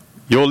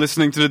You're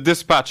listening to The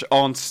Dispatch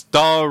on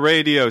Star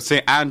Radio,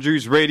 St.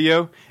 Andrews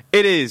Radio.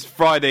 It is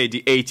Friday,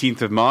 the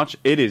 18th of March.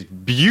 It is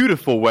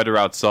beautiful weather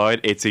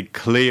outside. It's a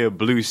clear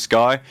blue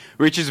sky,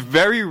 which is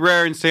very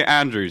rare in St.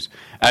 Andrews,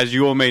 as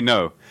you all may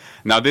know.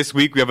 Now, this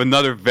week, we have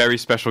another very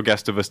special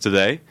guest of us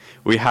today.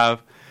 We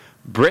have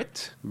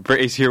Britt. Britt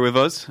is here with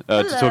us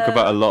to talk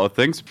about a lot of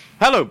things.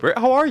 Hello, Britt.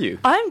 How are you?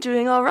 I'm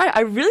doing all right.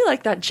 I really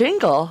like that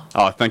jingle.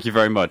 Oh, thank you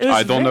very much.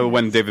 I don't know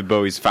when David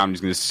Bowie's family's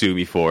going to sue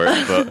me for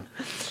it, but...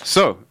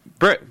 So,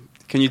 Britt,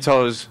 can you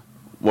tell us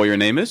what your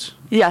name is?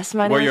 Yes,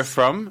 my name is... Where you're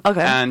from,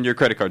 okay, and your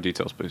credit card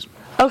details, please.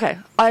 Okay.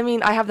 I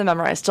mean, I have them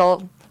memorized.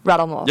 I'll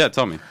rattle them off. Yeah,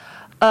 tell me.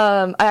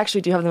 I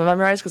actually do have them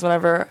memorized because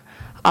whenever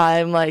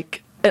I'm,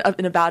 like,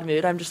 in a bad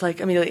mood, I'm just, like,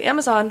 immediately,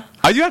 Amazon.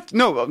 I do have to...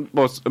 No,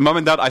 well, Mum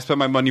and Dad, I spend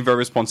my money very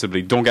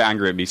responsibly. Don't get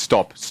angry at me.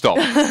 Stop.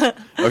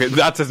 Okay,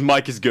 that says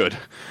Mike is good.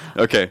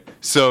 Okay,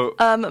 so...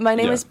 My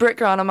name is Britt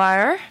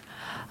Gronemeyer.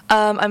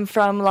 I'm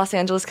from Los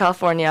Angeles,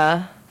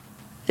 California.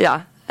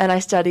 Yeah, and I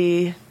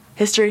study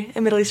history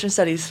and Middle Eastern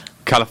studies.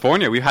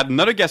 California. We had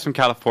another guest from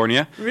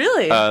California.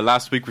 Really?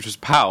 Last week, which was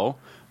Powell.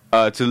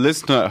 To the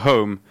listener at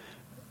home,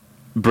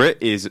 Britt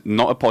is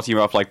not a potty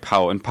mouth like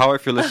Powell. And Powell,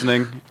 if you're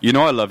listening, you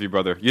know I love you,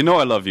 brother. You know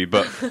I love you,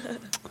 but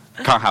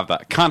can't have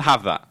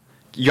that.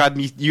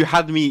 You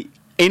had me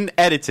in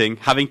editing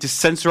having to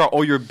censor out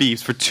all your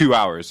beefs for 2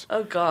 hours.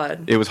 Oh,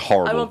 God. It was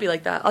horrible. I won't be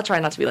like that. I'll try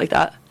not to be like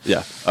that.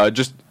 Yeah.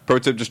 Just pro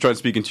tip, just try and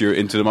speak into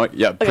the mic.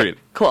 Yeah, okay, brilliant.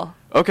 Cool.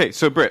 Okay,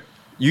 so Britt,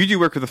 you do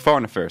work with the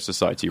Foreign Affairs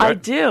Society, right? I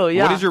do,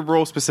 yeah. What is your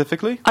role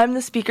specifically? I'm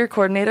the speaker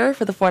coordinator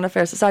for the Foreign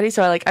Affairs Society,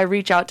 so I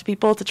reach out to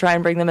people to try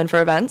and bring them in for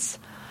events.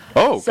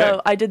 Oh, okay.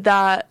 So I did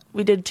that.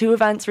 We did 2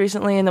 events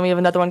recently, and then we have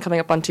another one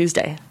coming up on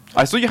Tuesday.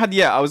 I saw you had,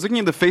 I was looking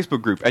at the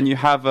Facebook group, and you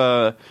had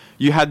the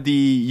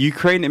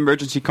Ukraine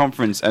Emergency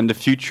Conference and the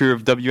future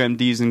of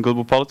WMDs in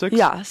global politics?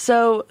 Yeah,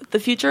 so the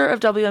future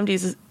of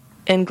WMDs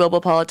in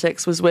global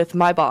politics was with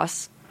my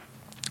boss,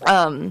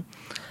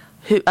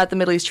 who at the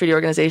Middle East Treaty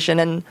Organization,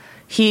 and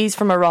he's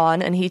from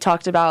Iran, and he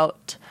talked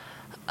about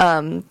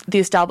the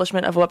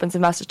establishment of a weapons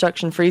of mass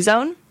destruction free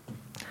zone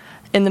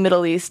in the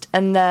Middle East,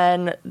 and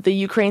then the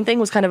Ukraine thing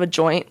was kind of a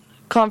joint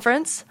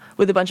conference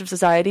with a bunch of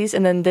societies,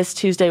 and then this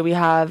Tuesday we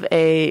have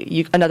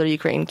another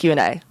Ukraine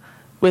Q&A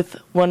with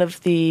one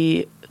of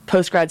the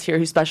postgrads here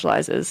who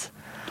specializes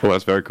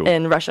that's very cool.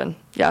 in Russian.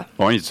 Yeah.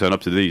 Oh, I need to turn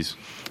up to these.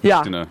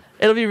 Yeah,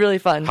 it'll be really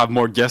fun. Have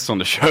more guests on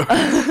the show.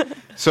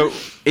 So,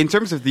 in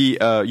terms of the,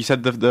 you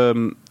said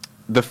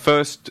the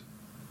first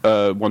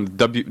one,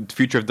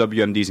 future of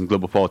WMDs in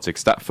global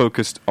politics, that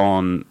focused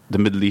on the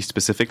Middle East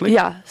specifically?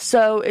 Yeah,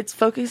 so it's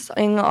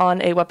focusing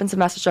on a weapons of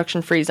mass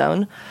destruction free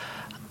zone.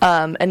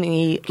 Can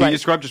you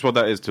describe just what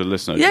that is to a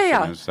listener?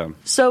 Yeah.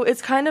 So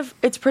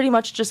it's pretty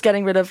much just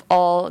getting rid of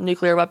all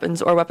nuclear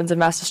weapons or weapons of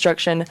mass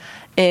destruction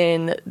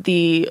in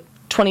the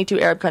 22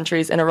 Arab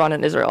countries and Iran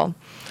and Israel.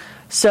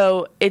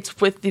 So it's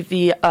with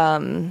the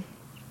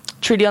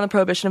Treaty on the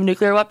Prohibition of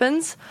Nuclear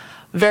Weapons.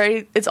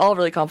 It's all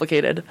really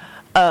complicated.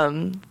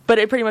 But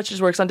it pretty much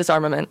just works on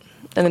disarmament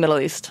in the Middle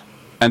East.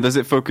 And does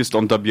it focus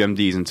on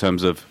WMDs in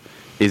terms of,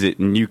 is it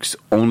nukes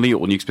only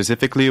or nukes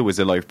specifically, or is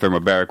it like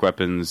thermobaric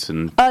weapons?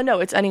 And no,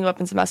 it's any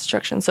weapons of mass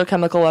destruction, so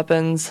chemical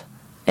weapons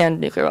and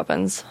nuclear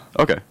weapons.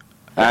 Okay.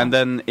 And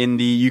then in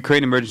the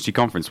Ukraine Emergency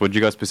Conference, what did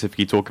you guys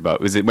specifically talk about?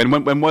 Was it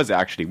when was it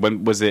actually?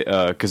 When was it?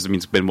 Because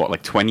it's been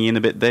 20 and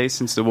a bit days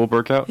since the war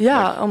broke out?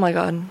 Yeah. Oh my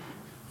God.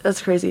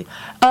 That's crazy.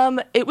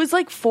 It was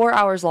 4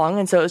 hours long,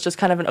 and so it was just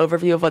kind of an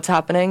overview of what's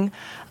happening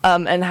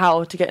and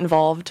how to get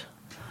involved.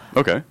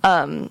 Okay.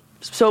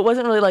 So it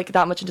wasn't really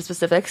that much into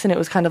specifics, and it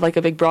was kind of like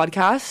a big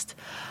broadcast.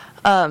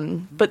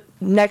 But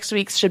next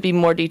week's should be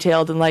more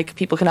detailed, and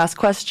people can ask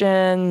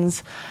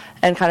questions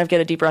and kind of get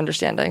a deeper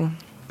understanding.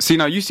 See,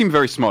 now you seem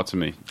very smart to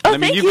me. Oh,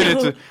 thank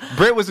you.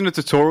 Britt was in a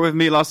tutorial with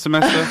me last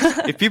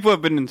semester. If people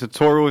have been in a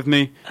tutorial with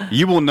me,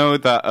 you will know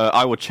that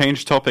I will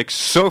change topics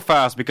so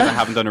fast because I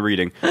haven't done a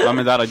reading. Mom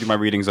and Dad, I do my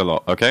readings a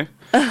lot, okay?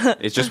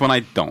 It's just when I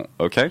don't,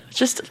 okay?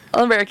 Just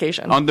on rare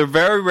occasion. On the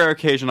very rare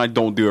occasion I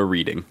don't do a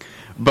reading.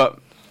 But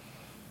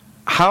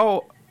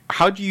how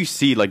do you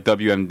see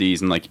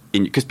WMDs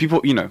and because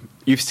people,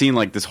 you've seen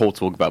this whole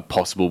talk about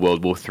possible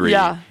World War III.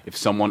 Yeah. If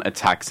someone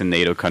attacks a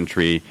NATO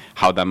country,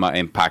 how that might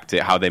impact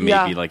it, how there may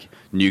be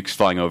nukes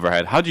flying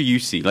overhead. How do you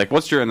see?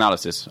 What's your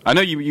analysis? I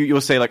know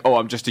you'll say oh,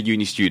 I'm just a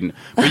uni student,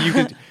 but you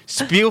can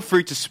feel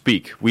free to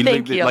speak. We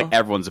leave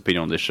everyone's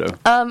opinion on this show.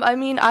 I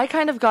mean, I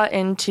kind of got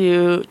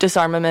into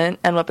disarmament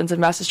and weapons of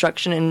mass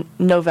destruction in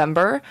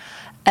November.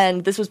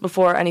 And this was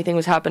before anything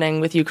was happening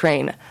with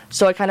Ukraine.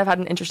 So I kind of had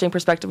an interesting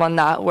perspective on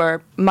that,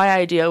 where my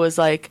idea was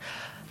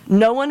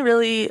no one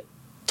really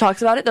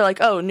talks about it. They're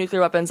oh, nuclear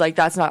weapons,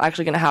 that's not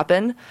actually going to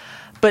happen.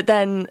 But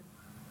then,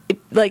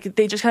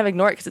 they just kind of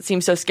ignore it because it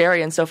seems so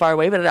scary and so far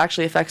away, but it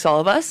actually affects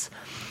all of us.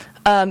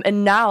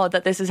 And now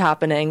that this is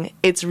happening,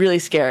 it's really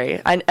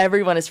scary. And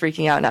everyone is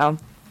freaking out now.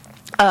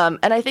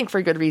 And I think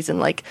for good reason.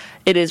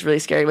 It is really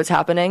scary what's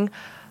happening.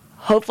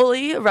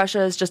 Hopefully,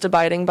 Russia is just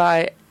abiding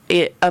by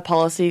a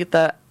policy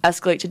that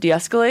escalate to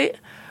de-escalate,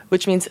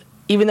 which means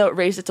even though it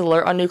raised its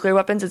alert on nuclear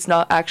weapons, it's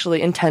not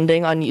actually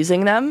intending on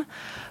using them.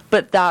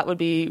 But that would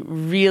be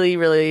really,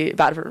 really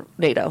bad for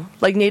NATO.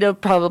 Like, NATO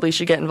probably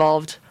should get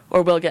involved,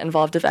 or will get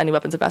involved, if any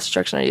weapons of mass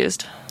destruction are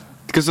used.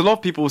 Because a lot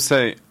of people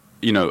say,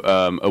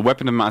 a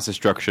weapon of mass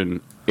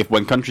destruction,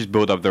 when countries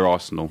build up their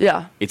arsenal,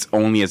 it's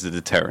only as a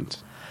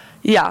deterrent.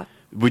 Yeah.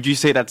 Would you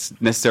say that's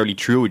necessarily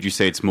true, or would you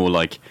say it's more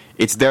like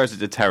it's there as a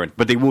deterrent,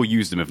 but they will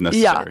use them if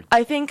necessary? Yeah,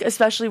 I think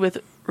especially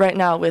right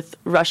now with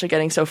Russia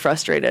getting so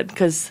frustrated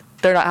because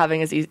they're not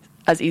having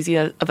as easy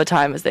of a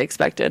time as they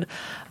expected.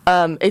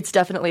 It's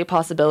definitely a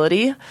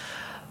possibility,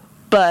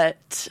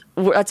 but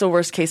that's a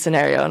worst case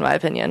scenario in my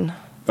opinion.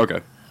 Okay.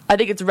 I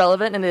think it's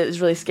relevant and it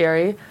is really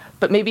scary,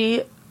 but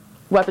maybe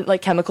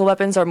chemical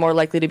weapons are more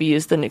likely to be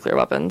used than nuclear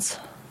weapons.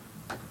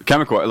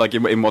 Chemical, like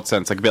in what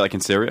sense? Like a bit like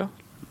in Syria?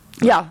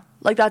 Yeah,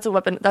 like that's a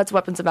weapon. That's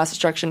weapons of mass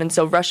destruction, and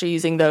so Russia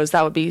using those,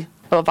 that would be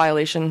a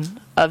violation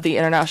of the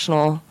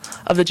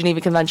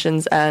Geneva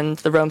Conventions and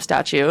the Rome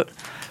Statute,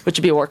 which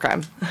would be a war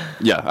crime.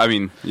 Yeah, I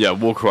mean,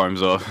 war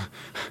crimes are.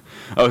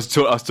 I was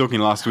talking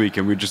last week,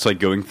 and we were just like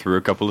going through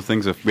a couple of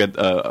things. We had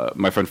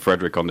my friend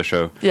Frederick on the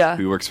show. Yeah,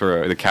 who works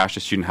for the Cash,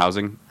 the Student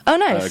Housing. Oh,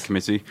 nice.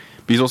 Committee.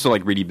 But he's also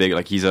like really big.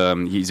 Like he's a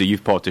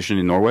youth politician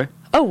in Norway.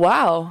 Oh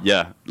wow.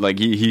 Yeah, like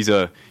he's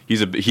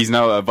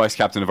now a vice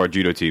captain of our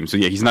judo team. So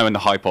yeah, he's now in the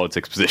high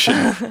politics position.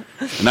 And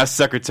that's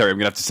secretary. I'm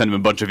gonna have to send him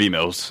a bunch of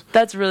emails.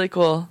 That's really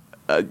cool.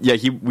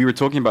 We were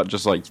talking about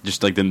just like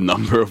the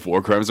number of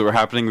war crimes that were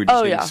happening. We're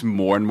just getting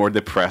more and more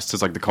depressed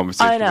as like the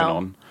conversation went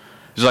on.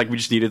 Just like we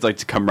just needed like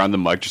to come around the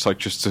mic,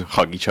 just to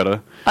hug each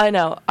other. I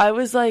know. I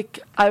was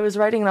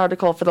writing an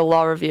article for the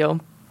Law Review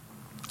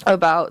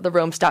about the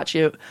Rome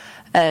Statute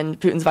and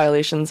Putin's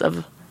violations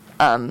of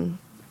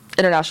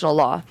international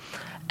law.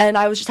 And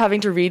I was just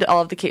having to read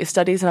all of the case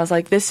studies, and I was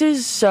like, this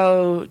is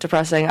so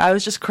depressing. I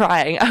was just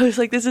crying. I was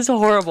like, this is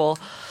horrible.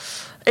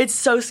 It's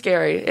so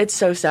scary. It's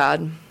so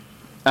sad.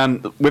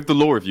 And with the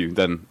Law Review,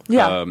 then,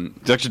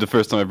 it's actually the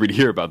first time I really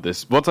hear about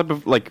this. What type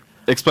of,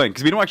 explain,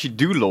 because we don't actually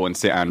do law in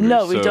St. Andrews.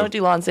 No, we don't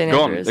do law in St.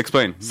 Andrews. Go on,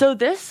 explain. So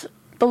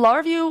the Law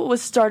Review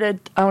was started,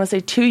 I want to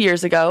say 2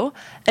 years ago,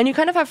 and you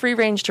kind of have free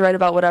range to write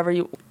about whatever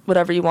you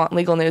want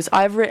legal news.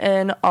 I've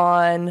written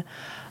on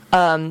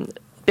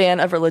ban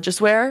of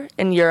religious wear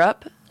in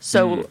Europe.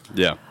 So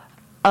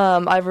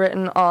I've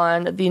written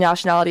on the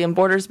Nationality and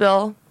Borders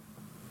Bill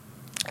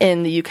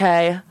in the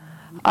UK.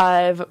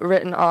 I've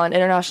written on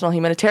international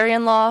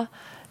humanitarian law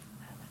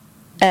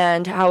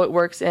and how it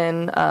works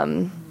in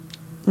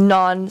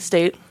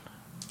non-state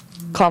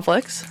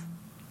conflicts.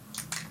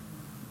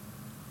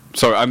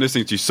 Sorry, I'm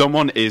listening to you.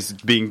 Someone is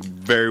being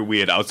very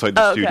weird outside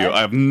the studio. I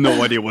have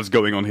no idea what's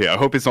going on here. I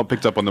hope it's not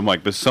picked up on the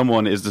mic, but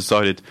someone has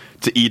decided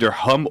to either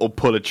hum or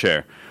pull a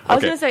chair. I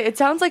was going to say, it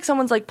sounds like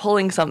someone's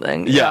pulling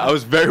something. Yeah, I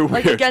was very weird.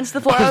 Like against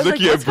the floor. I was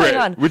looking at Britt. Going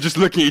on? We're just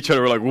looking at each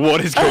other. We're like,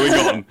 what is going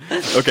on?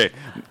 Okay.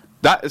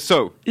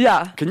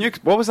 Can you?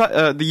 What was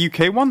that? The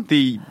UK one,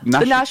 the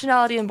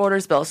Nationality and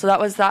Borders Bill. So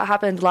that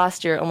happened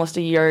last year, almost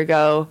a year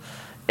ago,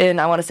 in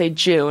I want to say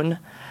June,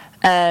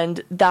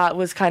 and that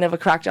was kind of a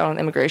crackdown on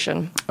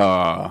immigration.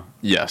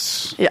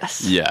 Yes.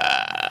 Yes.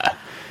 Yeah.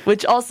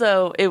 Which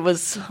also it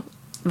was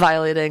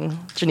violating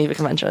Geneva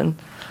Convention.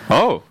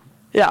 Oh.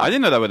 Yeah. I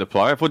didn't know that would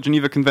apply. I thought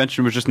Geneva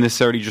Convention was just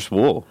necessarily just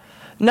war.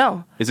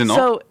 No. Is it not?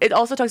 So it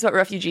also talks about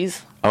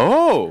refugees.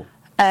 Oh.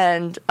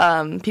 And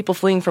people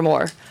fleeing from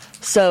war.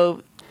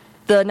 So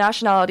the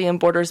Nationality and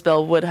Borders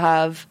Bill would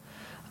have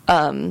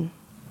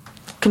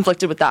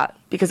conflicted with that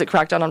because it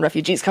cracked down on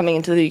refugees coming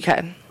into the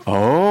UK.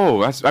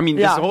 Oh, this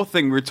whole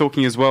thing we were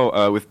talking as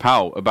well with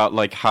Pal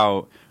about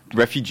how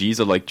refugees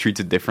are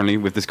treated differently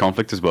with this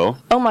conflict as well.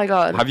 Oh my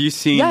God. Have you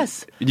seen?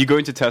 Yes. You go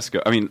into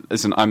Tesco. I mean,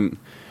 listen,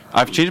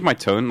 I've changed my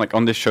tone.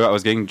 On this show, I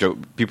was getting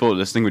people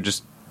listening were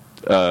just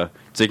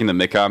taking the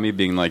mick out of me,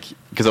 being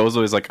because I was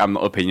always I'm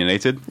not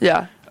opinionated.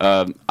 Yeah.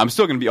 I'm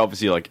still going to be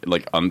obviously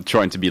I'm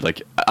trying to be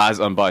as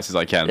unbiased as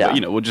I can, but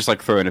we'll just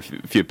throw in a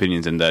few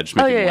opinions in there, just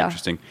make it more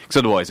interesting. Because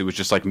otherwise, it was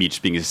just me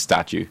just being a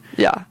statue.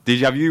 Yeah.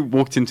 Have you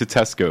walked into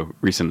Tesco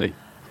recently?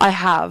 I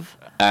have.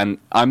 And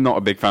I'm not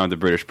a big fan of the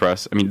British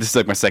press. I mean, this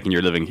is my second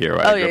year living here.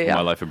 Right? I grew up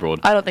my life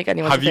abroad. I don't think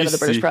anyone's a fan of the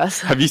British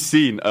press. Have you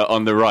seen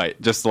on the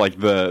right just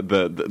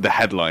the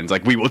headlines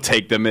we will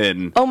take them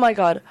in? Oh my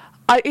God.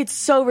 It's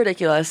so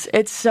ridiculous.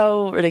 It's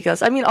so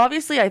ridiculous. I mean,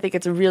 obviously, I think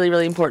it's really,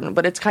 really important,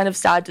 but it's kind of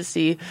sad to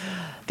see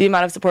the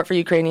amount of support for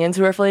Ukrainians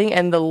who are fleeing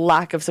and the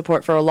lack of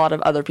support for a lot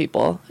of other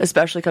people,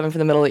 especially coming from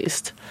the Middle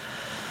East.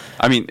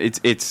 I mean, it's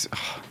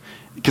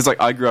because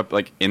I grew up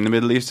in the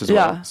Middle East as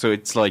well. So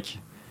it's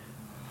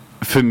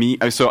for me.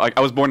 So I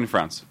was born in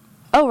France.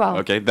 Oh wow.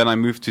 Okay, then I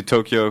moved to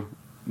Tokyo,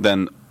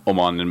 then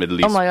Oman in the Middle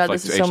East. Oh my God,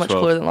 this is so much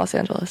cooler than Los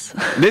Angeles.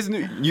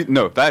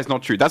 No, that is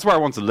not true. That's where I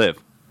want to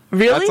live.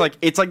 Really? That's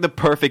it's the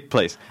perfect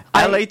place.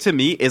 LA to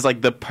me is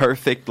the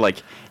perfect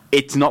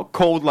it's not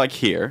cold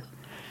here.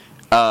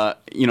 I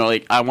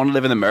want to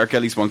live in America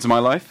at least once in my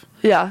life.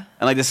 Yeah.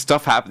 And this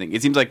stuff happening.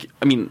 It seems I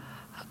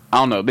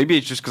don't know. Maybe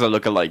it's just because I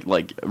look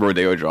at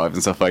Rodeo Drive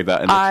and stuff like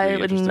that. And I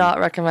would not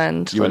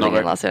recommend living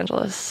in Los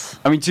Angeles.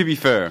 I mean, to be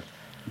fair,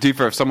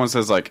 if someone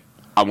says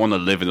I want to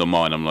live in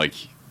Oman. I'm like,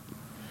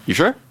 you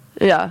sure?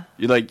 Yeah.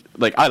 You're like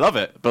I love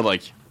it, but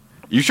like,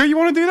 you sure you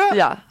want to do that?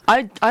 Yeah.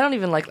 I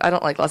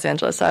don't like Los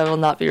Angeles. I will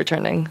not be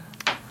returning.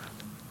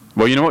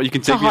 Well, you know what? You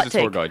can take me as a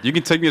tour take. guide. You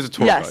can take me as a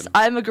tour guide. Yes,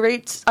 I'm a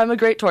great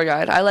tour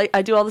guide.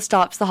 I do all the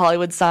stops, the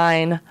Hollywood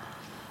sign.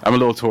 I'm a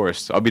little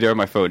tourist. I'll be there on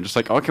my phone, just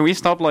like, oh, can we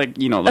stop, like,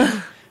 you know, like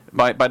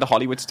by the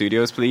Hollywood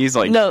studios, please?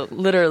 Like, no,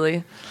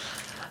 literally.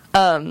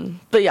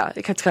 But yeah,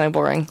 it gets kind of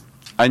boring.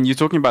 And you're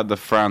talking about the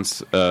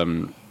France,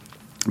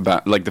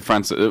 like the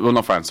France, well,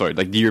 not France, sorry,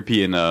 like the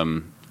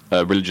European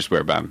religious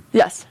wear ban.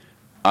 Yes.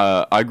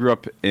 I grew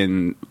up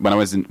when I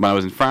was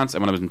in France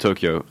and when I was in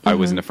Tokyo, I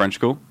was in a French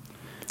school.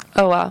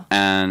 Oh wow!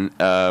 And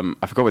I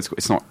forgot what it's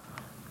called.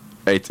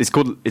 It's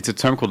not. It's a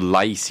term called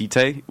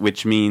laïcité,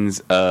 which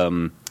means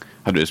how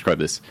to describe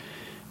this.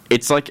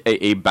 It's like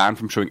a ban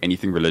from showing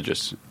anything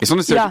religious. It's not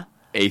necessarily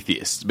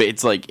atheist, but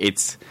it's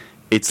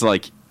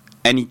like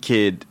any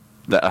kid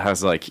that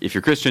has, like, if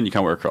you're Christian, you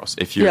can't wear a cross.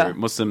 If you're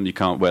Muslim, you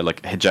can't wear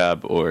like a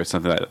hijab or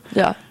something like that.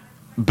 Yeah.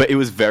 But it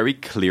was very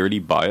clearly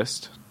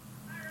biased.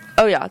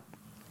 Oh yeah,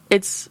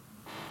 it's.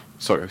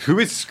 Sorry, who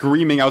is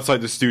screaming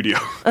outside the studio?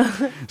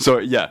 So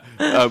yeah,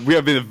 we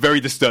have been very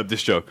disturbed this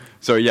show.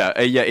 So yeah,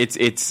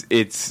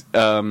 it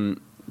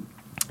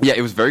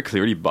was very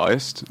clearly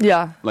biased.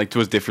 Yeah, like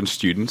towards different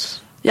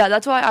students. Yeah,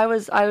 that's why I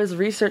was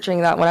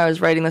researching that when I was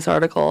writing this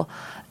article,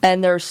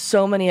 and there are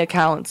so many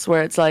accounts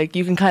where it's like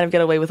you can kind of get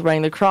away with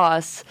wearing the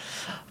cross,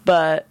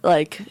 but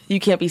like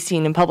you can't be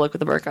seen in public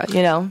with a burqa,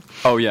 you know?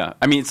 Oh yeah,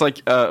 I mean it's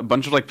like a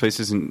bunch of like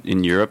places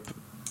in Europe.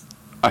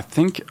 I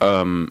think.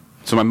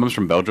 So my mom's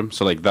from Belgium,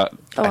 so like that,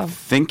 I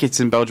think it's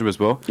in Belgium as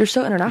well. You're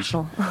so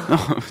international.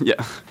 Oh, yeah.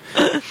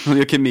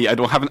 Look at me, I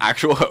don't have an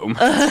actual home.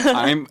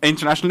 I'm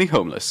internationally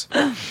homeless.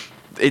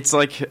 It's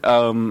like,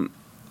 you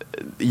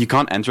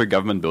can't enter a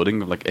government building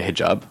with like a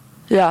hijab.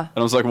 Yeah. And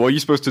I was like, what are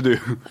you supposed to do?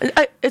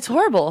 It's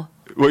horrible.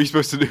 What are you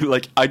supposed to do?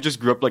 Like, I just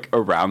grew up like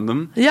around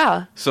them.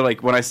 Yeah. So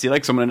like when I see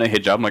like someone in a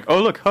hijab, I'm like,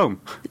 oh look, home.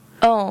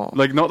 Oh.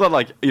 Like not that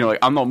like, you know, like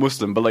I'm not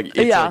Muslim, but like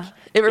it's like,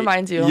 it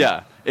reminds you.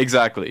 Yeah,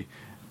 exactly.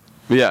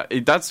 Yeah,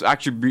 that's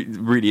actually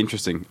really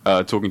interesting,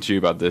 talking to you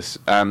about this.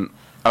 I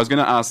was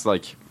going to ask,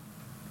 like,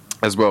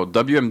 as well,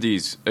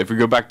 WMDs, if we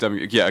go back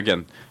to,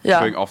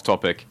 going off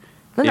topic.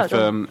 If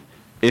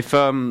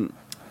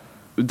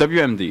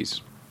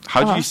WMDs,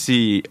 how do you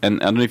see,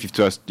 and I don't know if you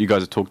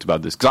guys have talked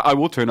about this, because I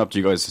will turn up to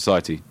you guys'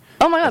 society.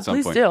 Oh my god,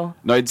 please do.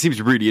 No, it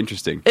seems really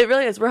interesting. It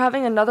really is. We're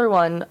having another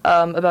one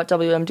about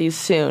WMDs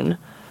soon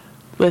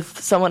with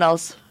someone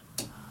else,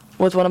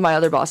 with one of my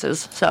other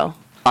bosses, so...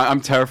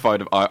 I'm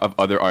terrified of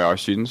other IR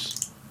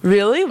students.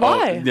 Really?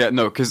 Why? Yeah,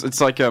 no, because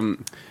it's like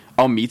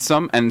I'll meet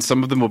some, and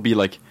some of them will be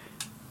like,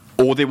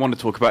 all they want to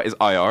talk about is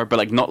IR, but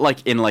like not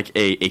like in like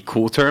a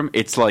cool term.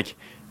 It's like,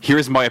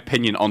 here's my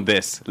opinion on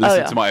this.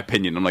 Listen to my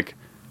opinion. I'm like,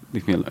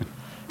 leave me alone,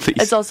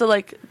 please. It's also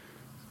like,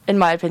 in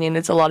my opinion,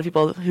 it's a lot of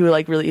people who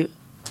like really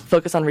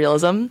focus on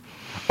realism.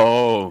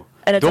 Oh.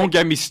 And don't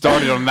get me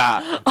started on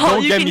that.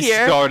 Don't get me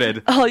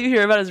started. All you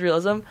hear about is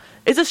realism.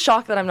 It's a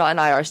shock that I'm not an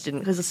IR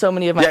student because so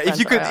many of my friends if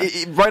you could,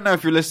 right now,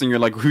 if you're listening, you're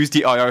like, who's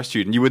the IR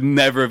student? You would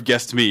never have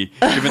guessed me,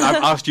 given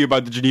I've asked you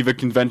about the Geneva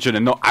Convention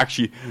and not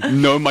actually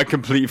know my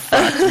complete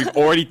facts. We've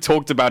already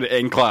talked about it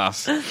in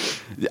class.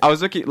 I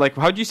was looking, like,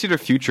 how do you see the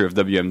future of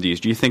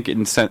WMDs? Do you think,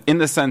 in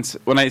the sense,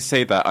 when I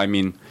say that, I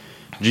mean,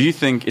 do you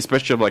think,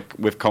 especially like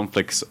with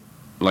conflicts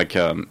like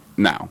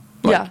now,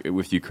 like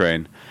with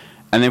Ukraine,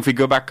 and then if we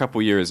go back a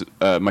couple years,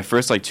 my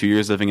first like 2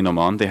 years living in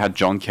Oman, they had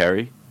John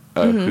Kerry,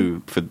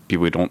 who, for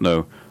people who don't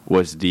know,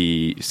 was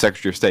the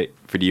Secretary of State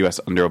for the U.S.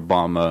 under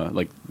Obama,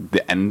 like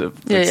the end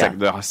of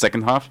the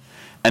second half,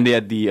 and they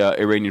had the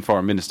Iranian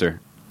foreign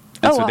minister,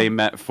 and they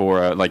met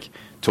for like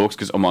talks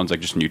because Oman's like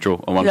just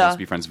neutral. Oman wants to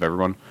be friends with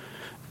everyone,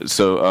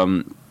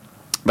 so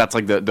that's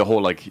like the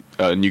whole like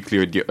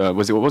nuclear deal. What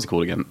was it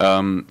called again?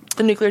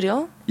 The nuclear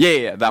deal.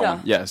 Yeah, that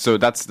one. Yeah, so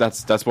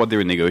that's what they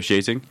were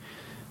negotiating.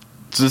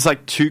 So there's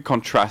like two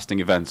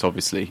contrasting events,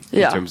 obviously,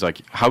 in terms of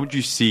like, how would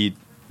you see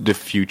the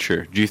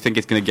future? Do you think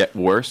it's going to get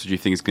worse? Or do you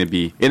think it's going to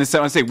be, in a sense,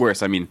 when I say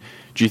worse, I mean,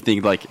 do you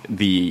think like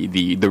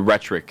the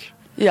rhetoric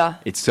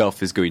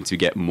itself is going to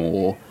get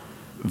more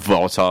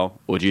volatile,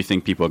 or do you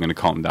think people are going to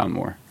calm down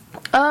more?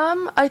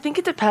 I think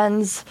it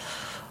depends.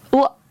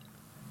 Well,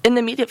 in the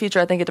immediate future,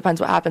 I think it depends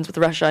what happens with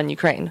Russia and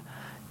Ukraine.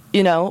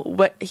 You know,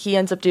 what he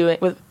ends up doing,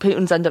 what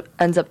Putin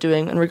ends up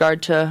doing in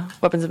regard to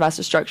weapons of mass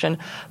destruction.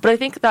 But I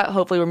think that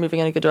hopefully we're moving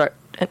in a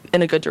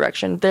good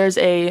direction. There's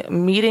a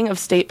meeting of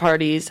state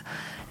parties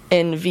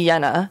in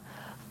Vienna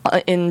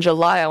in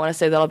July, I want to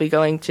say, that I'll be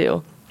going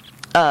to,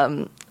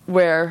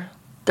 where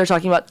they're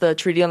talking about the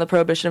Treaty on the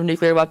Prohibition of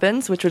Nuclear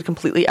Weapons, which would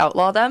completely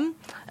outlaw them.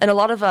 And a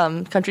lot of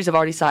countries have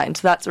already signed,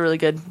 so that's really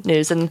good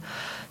news. And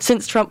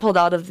since Trump pulled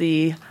out of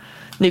the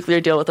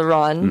nuclear deal with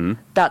Iran,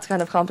 that's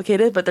kind of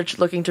complicated, but they're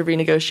looking to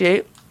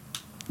renegotiate.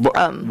 Why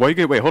are you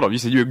going? Wait, hold on. You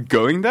said you're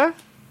going there?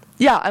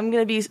 Yeah, I'm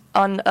going to be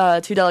on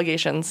 2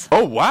 delegations.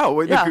 Oh, wow.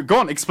 Wait, go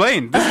on,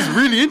 explain. This is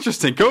really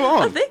interesting. Go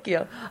on. Oh, thank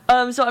you.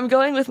 So I'm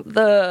going with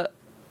the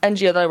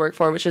NGO that I work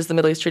for, which is the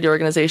Middle East Treaty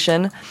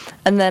Organization.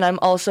 And then I'm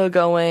also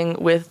going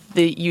with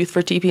the Youth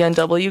for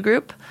TPNW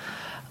group.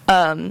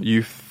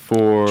 Youth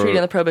for... Treaty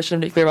on the Prohibition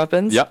of Nuclear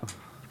Weapons. Yeah.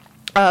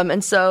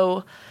 And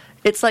so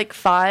it's like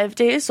 5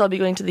 days, so I'll be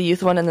going to the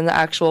youth one and then the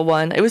actual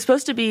one. It was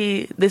supposed to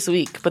be this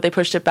week, but they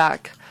pushed it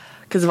back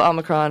because of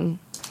Omicron.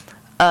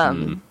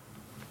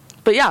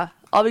 But yeah,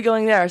 I'll be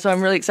going there, so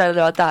I'm really excited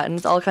about that. And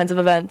it's all kinds of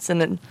events. And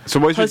then So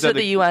what is hosted at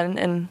the UN.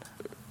 And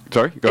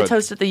Sorry? Go it's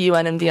ahead. hosted at the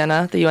UN in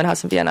Vienna, the UN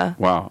house in Vienna.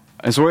 Wow.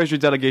 And so what is your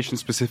delegation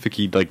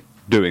specifically, like,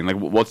 doing? Like,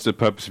 what's the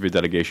purpose of your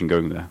delegation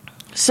going there?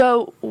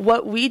 So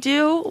what we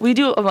do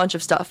a bunch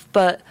of stuff,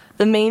 but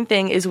the main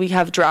thing is we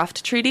have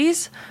draft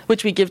treaties,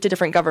 which we give to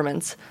different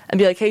governments and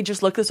be like, hey,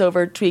 just look this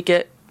over, tweak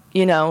it,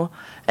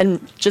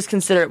 and just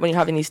consider it when you're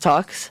having these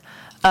talks.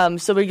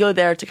 So we go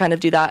there to kind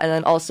of do that and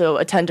then also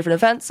attend different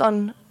events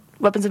on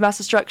weapons of mass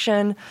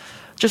destruction,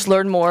 just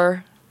learn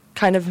more,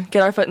 kind of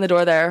get our foot in the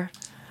door there.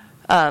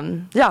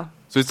 Yeah.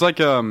 So it's like,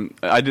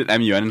 I did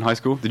MUN in high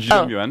school. Did you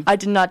do MUN? I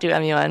did not do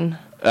MUN.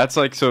 That's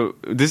like, so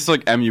this is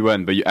like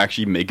MUN, but you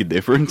actually make a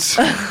difference.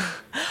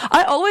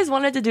 I always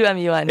wanted to do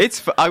MUN.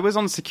 I was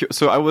on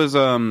I was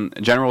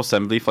General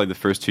Assembly for like the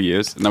first 2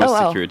 years, and I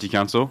was Security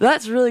Council.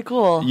 That's really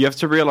cool. You have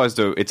to realize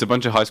though, it's a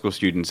bunch of high school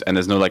students, and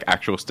there's no like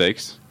actual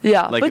stakes.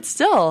 Yeah, like, but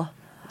still.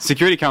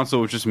 Security Council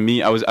was just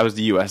me. I was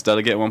the U.S.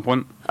 delegate at one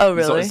point. Oh,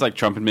 really? So it's like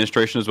Trump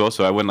administration as well.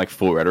 So I went like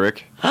full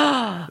rhetoric,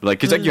 like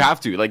because like you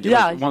have to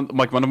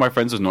like one of my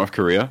friends was North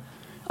Korea,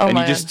 and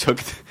he just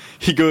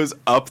he goes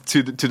up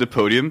to the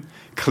podium,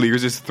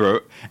 clears his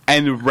throat,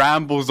 and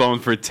rambles on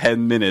for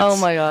 10 minutes. Oh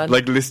my god!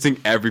 Like listing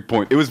every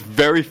point. It was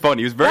very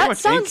funny. He was very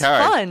much in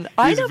character. Fun.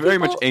 He was very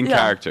much in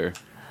character.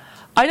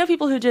 I know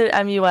people who did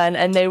MUN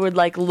and they would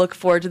like look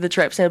forward to the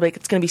trips and like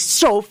it's gonna be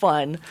so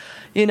fun,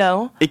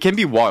 It can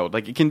be wild.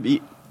 Like it can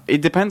be.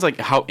 It depends like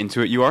how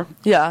into it you are.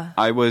 Yeah.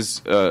 I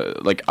was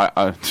like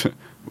I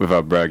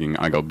without bragging,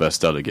 I got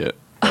best delegate.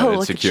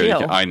 Look security.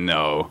 At you. I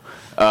know.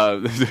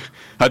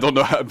 I don't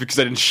know how, because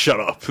I didn't shut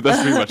up.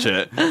 That's pretty much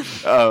it.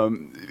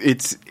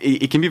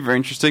 It can be very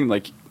interesting.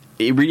 Like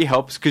it really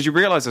helps because you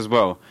realize as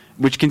well,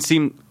 which can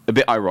seem a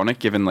bit ironic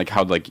given like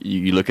how like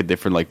you look at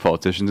different like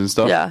politicians and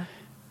stuff. Yeah.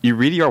 You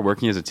really are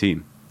working as a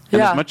team.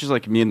 And as much as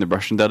like me and the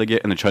Russian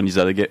delegate and the Chinese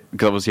delegate,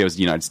 because obviously I was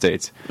the United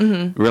States,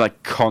 we're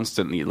like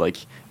constantly like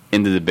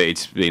in the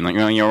debates being like,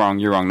 no, you're wrong,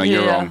 no,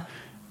 you're wrong.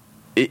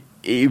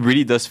 It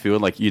really does feel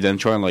like you then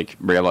try and like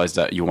realize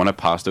that you want to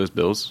pass those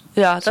bills.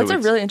 Yeah, that's a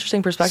really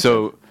interesting perspective.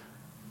 So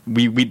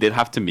we did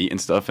have to meet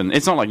and stuff, and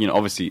it's not like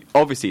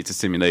obviously it's a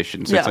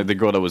simulation. So it's like the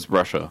girl that was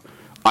Russia.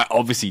 I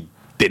obviously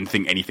didn't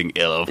think anything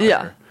ill of her.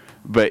 Yeah.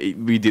 But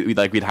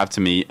we'd have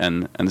to meet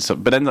and so.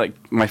 But then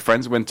like my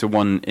friends went to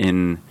one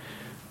in.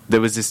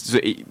 There was this. So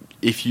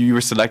if you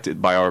were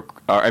selected by our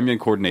MUN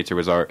coordinator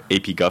was our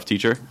AP Gov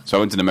teacher. So I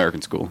went to an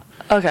American school.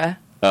 Okay.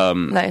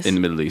 Nice. In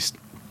the Middle East,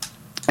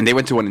 and they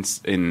went to one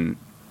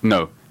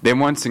they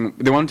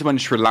wanted to one in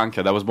Sri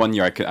Lanka. That was 1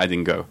 year I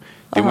didn't go.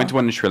 They went to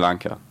one in Sri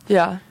Lanka.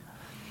 Yeah.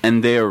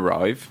 And they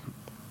arrive,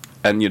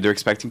 and they're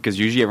expecting, because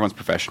usually everyone's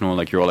professional,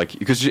 like you're all like,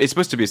 because it's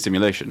supposed to be a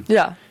simulation.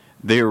 Yeah.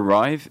 They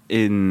arrive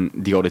in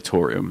the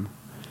auditorium,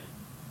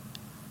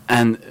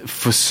 and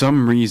for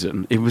some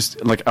reason, it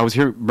was like I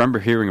remember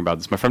hearing about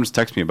this. My friend just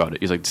texted me about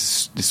it. He's like,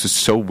 this was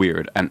so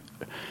weird, and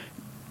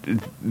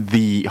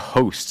the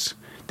hosts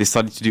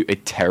decided to do a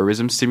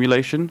terrorism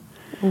simulation.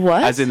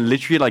 What? As in,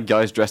 literally, like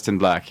guys dressed in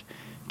black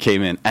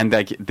came in, and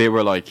like they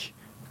were like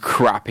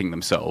crapping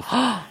themselves.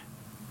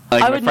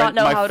 Like, I would not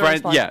know how to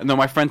respond. Yeah, no,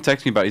 my friend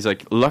texted me about it. He's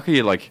like,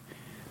 luckily, like,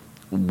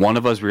 one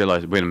of us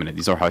realized, wait a minute,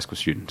 these are high school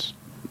students.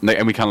 Like,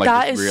 and we kind of like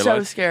that just is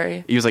realized. So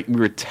scary. He was like, we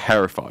were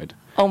terrified.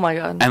 Oh my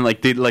god. And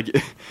like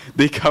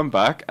they come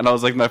back, and I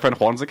was like, my friend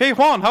Juan's like, hey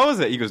Juan, how is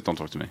it? He goes, don't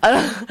talk to me.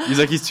 He's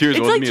like, he's 2 years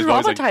older than me as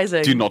well. He's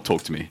like, do not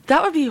talk to me.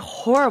 That would be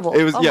horrible.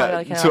 It was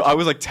so I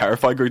was like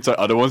terrified going to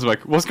other ones. I'm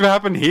like, what's gonna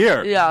happen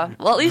here? Yeah.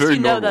 Well, at least you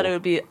know that it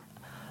would be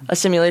a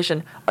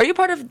simulation. Are you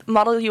part of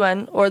Model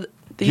UN or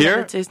the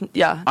United States?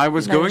 Yeah. I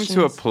was going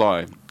to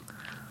apply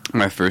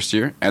my first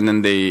year, and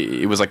then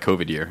it was like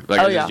COVID year.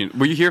 Like,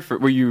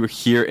 were you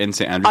here in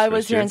St. Andrews? I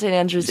was here in St.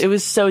 Andrews. It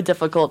was so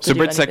difficult. So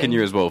Britt's second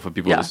year as well for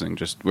people listening.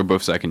 We're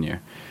both second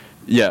year.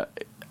 Yeah,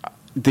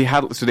 they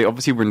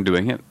obviously weren't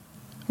doing it.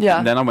 Yeah.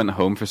 And then I went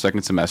home for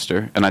second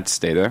semester, and I'd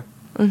stay there.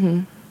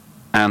 Mm-hmm.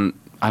 And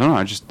I don't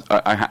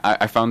know.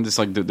 I found this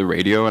like the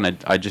radio, and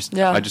I just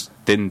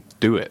didn't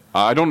do it.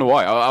 I don't know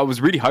why. I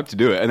was really hyped to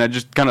do it, and I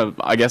just kind of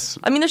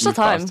there's still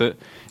time.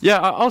 Yeah,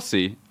 I'll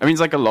see. I mean,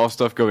 it's like a lot of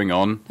stuff going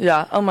on.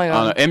 Yeah. Oh my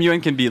god. MUN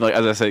can be like,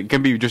 as I said, it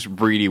can be just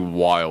really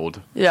wild.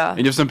 Yeah. And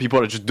you have some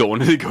people that just don't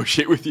want to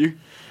negotiate with you.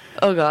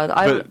 Oh god.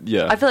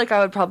 I feel like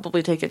I would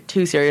probably take it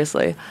too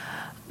seriously.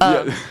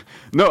 Yeah.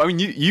 No, I mean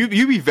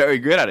you be very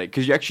good at it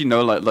because you actually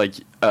know like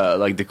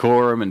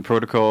decorum and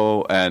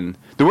protocol, and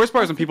the worst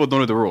part is when people don't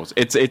know the rules.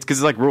 It's because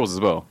it's like rules as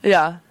well.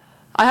 Yeah,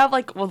 I have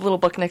like a little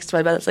book next to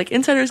my bed. It's like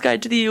Insider's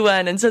Guide to the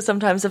UN, and so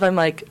sometimes if I'm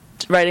like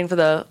writing for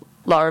the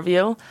law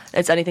review,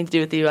 it's anything to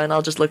do with the UN,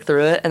 I'll just look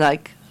through it and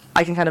like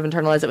I can kind of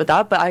internalize it with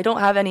that. But I don't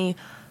have any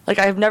Like,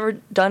 I've never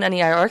done any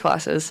IR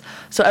classes.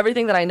 So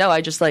everything that I know,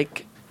 I just,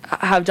 like,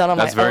 have done on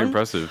my own. That's very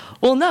impressive.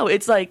 Well, no,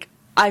 it's like,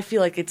 I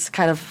feel like it's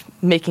kind of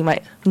making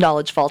my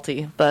knowledge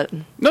faulty, but...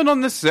 No, not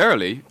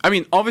necessarily. I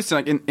mean,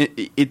 obviously,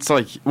 like, it's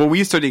like, what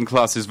we study in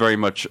class is very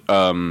much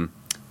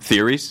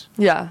theories.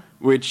 Yeah.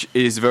 Which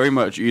is very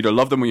much, you either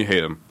love them or you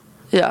hate them.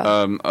 Yeah.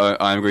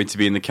 I'm going to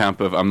be in the camp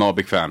of, I'm not a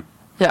big fan.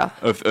 Yeah.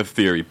 Of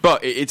theory.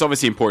 But it's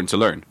obviously important to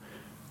learn.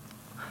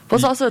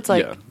 Plus, also, it's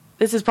like, Yeah.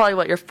 this is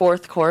probably, your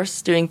 4th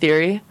course doing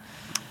theory.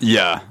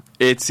 Yeah.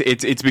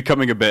 It's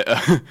becoming a bit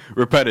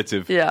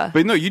repetitive. Yeah.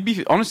 But no, you'd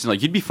be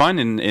fine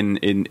in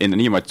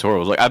any of my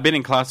tutorials. Like, I've been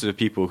in classes with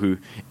people who,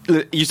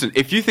 Houston,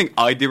 if you think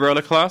I derail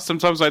a class,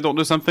 sometimes I don't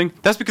do something,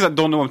 that's because I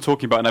don't know what I'm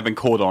talking about and I've been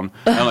called on.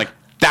 And I'm like,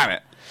 damn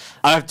it.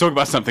 I have to talk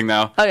about something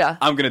now. Oh, yeah.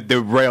 I'm going to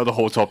derail the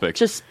whole topic.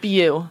 Just be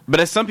you. But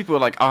there's some people,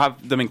 like, I'll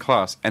have them in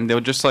class, and they'll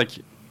just, like,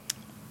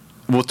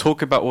 we'll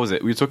talk about, what was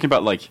it? We were talking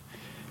about, like,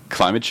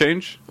 climate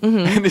change,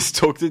 and it's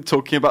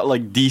talking about,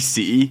 like,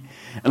 DC,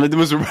 and, like, there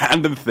was a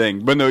random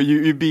thing. But no,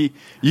 you'd be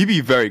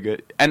very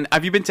good. And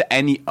have you been to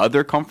any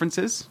other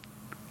conferences?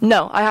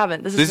 No, I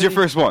haven't. This is your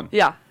first one?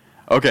 Yeah.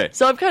 Okay.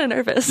 So I'm kind of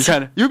nervous.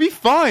 You'll be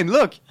fine.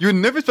 Look, you're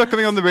nervous about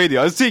coming on the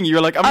radio. I was seeing you.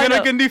 You're like, I'm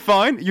gonna be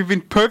fine. You've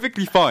been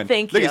perfectly fine.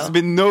 Thank Look, you. it's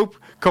been no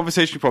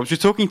conversation problems. You're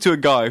talking to a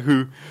guy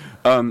who,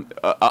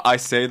 I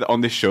say that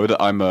on this show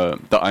that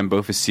I'm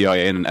both a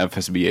CIA and an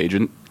FSB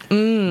agent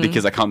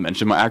because I can't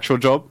mention my actual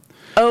job.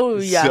 Oh,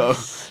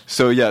 yes.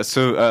 So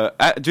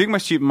doing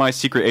my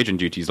secret agent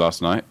duties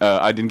last night,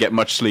 I didn't get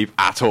much sleep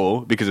at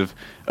all because of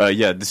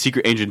the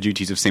secret agent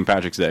duties of St.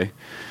 Patrick's Day.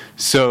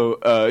 So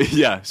so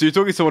you're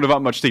talking to someone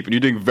about much sleep, and you're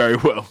doing very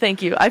well.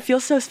 Thank you. I feel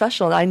so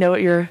special. I know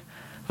what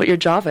your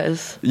job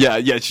is.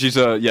 Yeah. She's.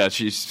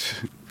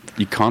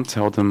 You can't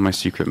tell them my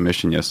secret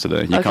mission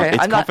yesterday. You Okay,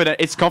 can't.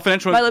 It's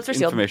confidential My lips are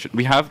sealed. information.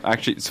 We have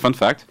actually. It's a fun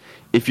fact.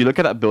 If you look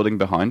at that building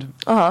behind,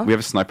 we have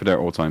a sniper there at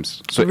all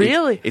times. So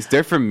Really? it's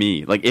there for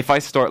me. Like if I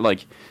start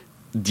like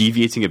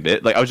deviating a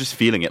bit, like I was just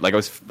feeling it. Like I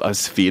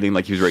was feeling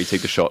like he was ready to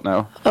take the shot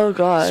now. Oh,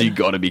 God. So you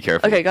got to be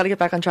careful. Okay, got to get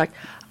back on track.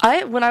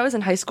 When I was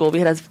in high school,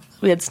 we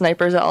had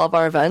snipers at all of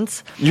our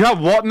events. You have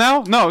what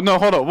now? No,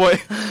 hold on.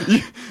 Wait.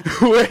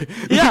 Wait.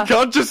 Yeah. You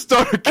can't just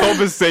start a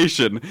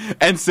conversation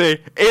and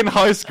say, in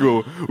high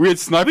school, we had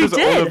snipers at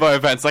all of our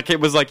events. Like, it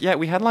was like, yeah,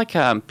 we had, like,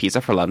 pizza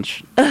for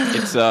lunch.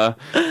 It's,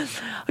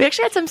 We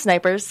actually had some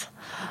snipers.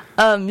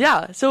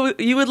 Yeah, so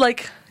you would,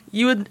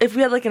 if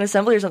we had, like, an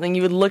assembly or something,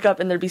 you would look up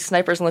and there'd be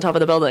snipers on the top of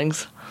the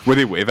buildings. Would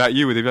they wave at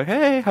you? Would they be like,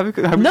 hey, have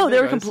you No, they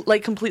were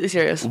completely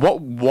serious.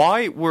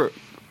 Why were...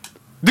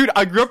 Dude,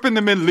 I grew up in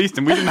the Middle East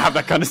and we didn't have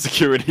that kind of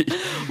security.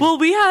 Well,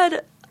 we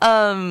had,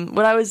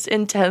 when I was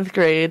in 10th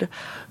grade,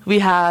 we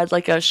had,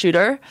 like, a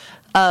shooter.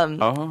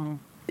 Oh.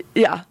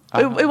 Yeah.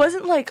 It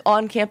wasn't, like,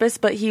 on campus,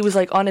 but he was,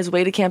 like, on his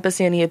way to campus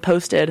and he had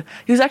posted.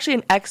 He was actually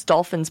an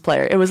ex-Dolphins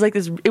player. It was, like,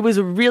 it was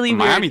a really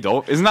Miami weird...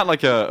 Dolphins? Isn't that,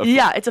 like,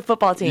 Yeah, it's a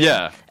football team.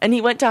 Yeah. And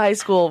he went to high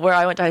school, where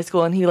I went to high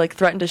school, and he, like,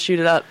 threatened to shoot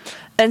it up.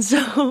 And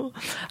so,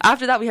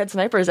 after that, we had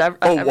snipers every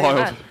wild.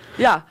 event.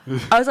 Yeah.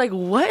 I was like,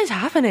 what is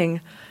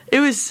happening?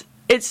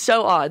 It's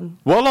so odd.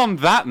 Well, on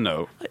that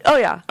note... Oh,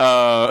 yeah.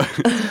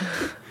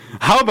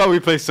 How about we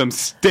play some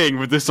Sting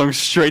with this song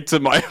Straight to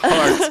My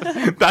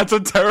Heart? That's a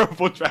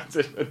terrible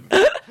transition.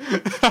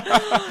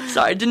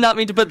 Sorry, did not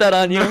mean to put that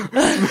on you.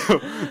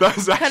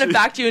 That's actually, kind of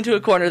backed you into a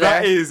corner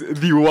there. That is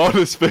the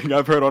wildest thing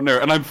I've heard on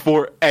there, and I'm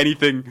for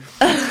anything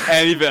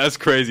that's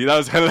crazy. That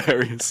was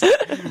hilarious.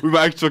 We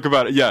might actually talk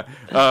about it. Yeah,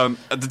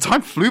 the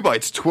time flew by.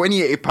 It's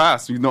 28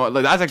 past. You know,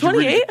 like, that's actually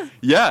 28. Really,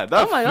 yeah,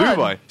 that flew God.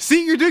 by.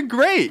 See, you're doing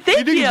great.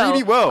 Thank you're doing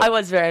really well. I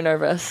was very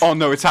nervous. Oh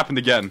no, it's happened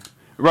again.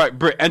 Right,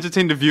 Britt,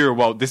 entertain the viewer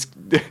while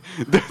the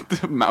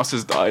mouse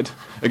has died.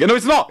 Again, no,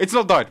 it's not. It's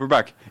not died. We're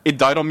back. It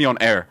died on me on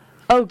air.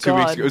 Oh, 2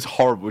 weeks God. ago. It was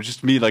horrible. It was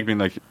just me, like, being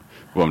like,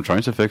 well, I'm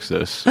trying to fix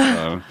this.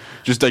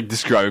 Just, like,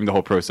 describing the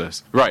whole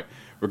process. Right.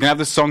 We're going to have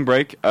this song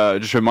break.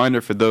 Just a reminder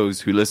for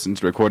those who listen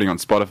to the recording on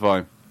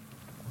Spotify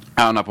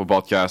and Apple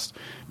Podcast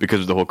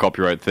because of the whole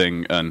copyright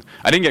thing. And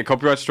I didn't get a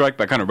copyright strike,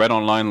 but I kind of read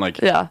online,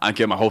 like, I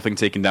get my whole thing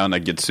taken down, I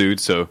get sued.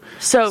 So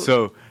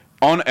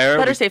on air...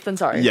 Better safe than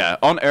sorry. Yeah,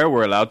 on air,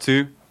 we're allowed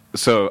to.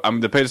 So I'm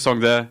going to play the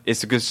song there.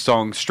 It's a good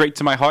song, Straight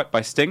to My Heart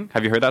by Sting.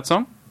 Have you heard that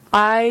song?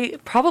 I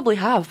probably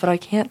have, but I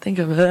can't think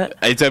of it.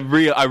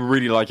 I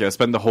really like it. I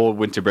spent the whole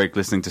winter break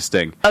listening to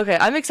Sting. Okay,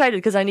 I'm excited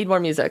because I need more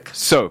music.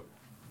 So,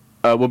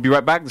 we'll be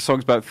right back. The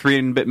song's about 3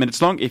 and a bit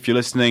minutes long. If you're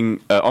listening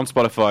on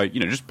Spotify,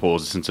 just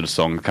pause, listen to the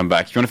song, and come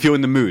back. If you want to feel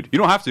in the mood, you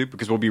don't have to,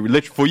 because we'll be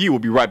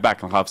right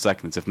back in half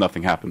seconds if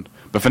nothing happened.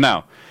 But for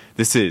now,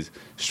 this is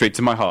Straight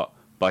to My Heart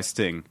by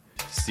Sting.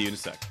 See you in a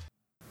sec.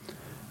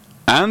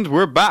 And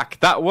we're back.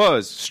 That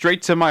was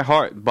Straight to My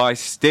Heart by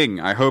Sting.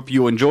 I hope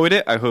you enjoyed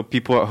it. I hope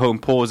people at home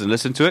pause and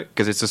listen to it,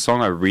 because it's a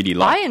song I really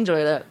like. I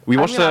enjoyed it. We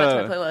watched my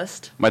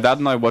playlist. My dad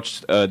and I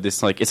watched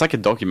this, like, it's like a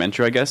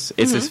documentary, I guess.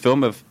 It's this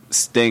film of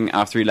Sting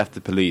after he left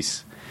the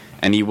police.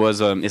 And he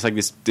was, it's like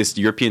this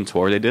European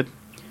tour they did.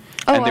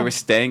 Oh, and they wow. were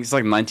staying, it's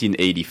like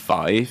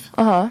 1985.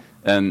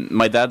 And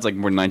my dad's like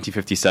more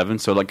 1957,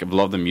 so like a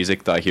lot of the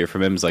music that I hear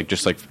from him is like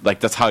just like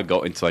that's how I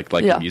got into like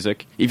Yeah.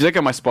 music. If you look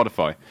at my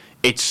Spotify,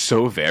 it's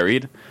so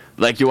varied.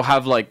 Like you'll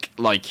have like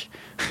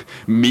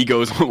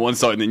Migos on one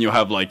side, and then you'll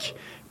have like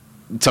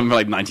something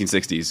like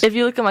 1960s. If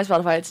you look at my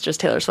Spotify, it's just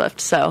Taylor Swift.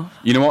 So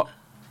You know what?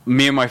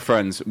 Me and my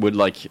friends would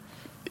like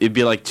it'd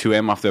be like 2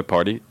 a.m. after a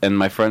party, and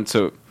my friend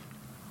so.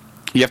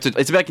 You have to.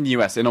 It's back in the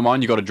US. In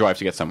Oman, you got to drive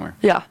to get somewhere.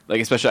 yeah. Like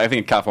especially, I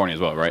think in California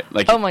as well, right?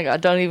 Like, Oh my god!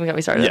 Don't even get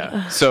me started.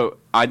 yeah. So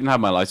I didn't have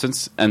my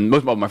license, and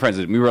most of my friends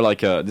did. We were like,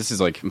 this is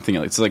like I'm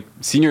thinking, it's like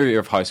senior year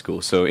of high school.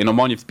 So in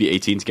Oman, you have to be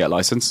 18 to get a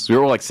license. So we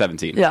were all like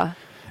 17. Yeah.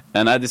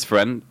 And I had this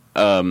friend.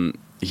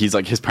 He's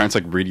like his parents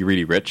like really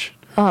really rich.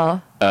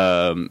 Like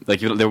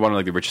they're one of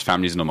like the richest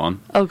families in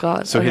Oman. Oh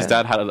god. So okay. his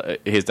dad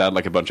had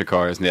like a bunch of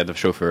cars, and they had a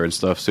chauffeur and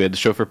stuff. So he had the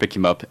chauffeur pick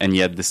him up, and he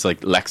had this like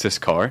Lexus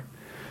car.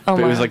 Oh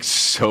But my it was God. like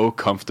so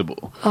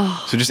comfortable.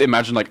 So just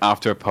imagine like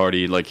after a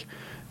party, like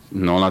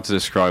not allowed to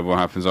describe what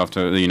happens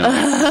after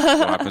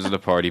what happens at a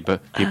party, but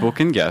people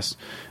can guess.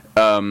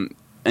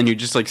 And you're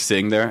just like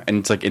sitting there, and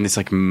it's like in this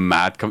like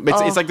mad.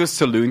 It's like those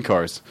saloon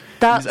cars.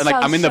 That and like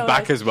I'm in the sounds so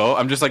back nice. as well.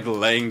 I'm just like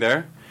laying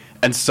there,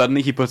 and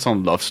suddenly he puts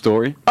on Love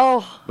Story.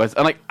 Oh. But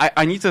and like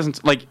I need to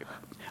like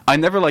I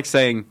never like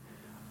saying,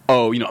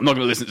 oh, I'm not going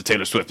to listen to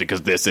Taylor Swift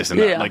because this and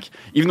that. Yeah. Like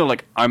even though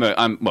like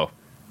I'm well,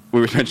 we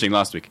were mentioning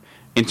last week.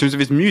 In terms of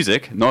his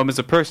music, not him as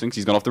a person because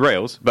he's gone off the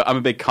rails, but I'm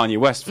a big Kanye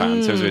West fan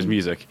in terms of his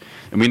music,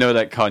 and we know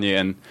that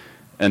Kanye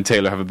and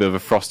Taylor have a bit of a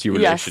frosty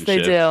relationship. Yes,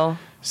 they do.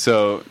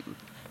 So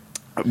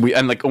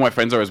and like all my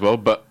friends are as well,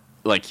 but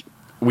like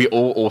we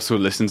all also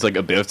listen to like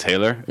a bit of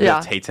Taylor, a bit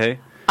of Tay-Tay.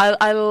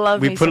 I love.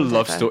 We me put a some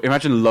love Tay-Tay. story.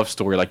 Imagine Love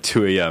Story like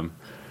 2 a.m.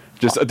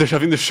 Just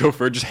having the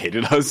chauffeur just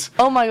hated us.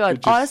 Oh my god!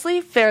 Just- Honestly,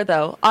 fair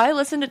though. I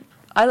listen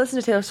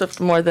to Taylor Swift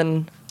more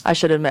than I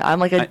should admit. I'm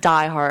like a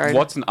diehard.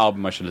 What's an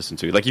album I should listen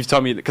to? Like you've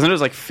told me because I know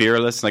there's like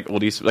Fearless, and like all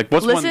these. Like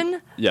what's Listen,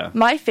 one? Yeah.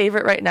 my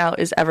favorite right now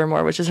is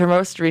Evermore, which is her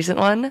most recent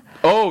one.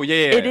 Oh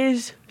yeah. It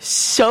is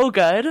so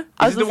good.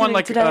 I was Is it the one listening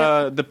like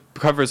today. the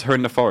cover is Her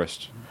in the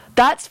Forest?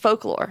 That's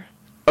Folklore.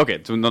 Okay,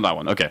 so not that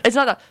one. Okay. It's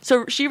not that.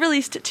 So she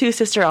released 2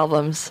 sister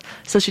albums.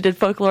 So she did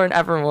Folklore and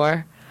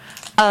Evermore.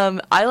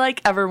 I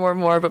like Evermore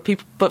more, but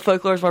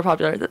Folklore is more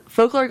popular.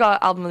 Folklore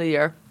got Album of the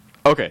Year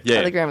Okay, yeah.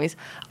 at the Grammys.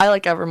 I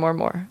like Evermore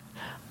more,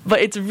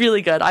 but it's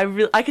really good. I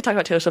could talk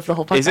about Taylor Swift the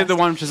whole podcast. Is it the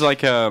one which is like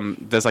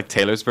there's like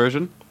Taylor's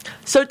version?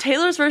 So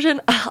Taylor's version,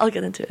 I'll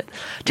get into it.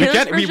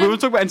 Taylor's We version, will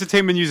talk about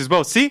entertainment news as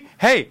well. See,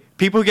 hey,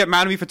 people who get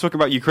mad at me for talking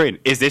about Ukraine.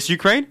 Is this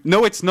Ukraine?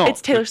 No, it's not.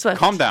 It's Taylor Swift.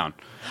 Calm down.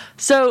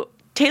 So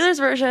Taylor's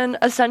version,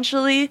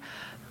 essentially,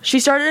 she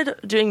started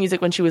doing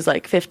music when she was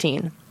like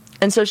 15,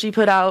 and so she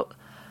put out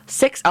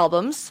 6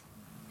 albums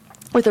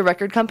with a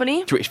record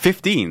company.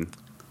 15.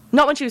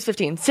 Not when she was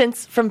 15,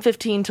 since from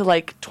 15 to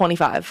like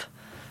 25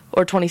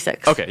 or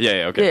 26. Okay,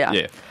 yeah, okay,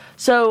 yeah.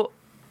 So,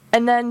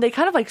 and then they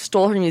kind of like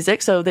stole her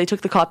music, so they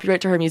took the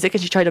copyright to her music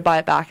and she tried to buy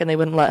it back and they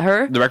wouldn't let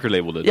her. The record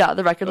label did. Yeah,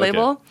 the record Okay.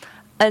 label.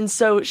 And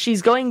so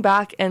she's going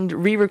back and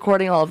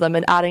re-recording all of them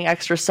and adding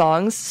extra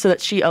songs so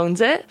that she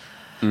owns it.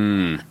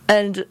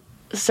 And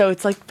so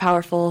it's like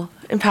powerful,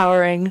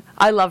 empowering.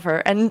 I love her.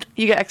 And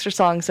you get extra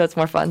songs, so it's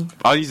more fun.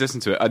 I'll just listen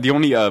to it. The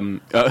only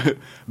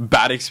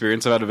bad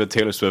experience I've had of a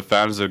Taylor Swift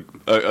fan is a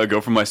girl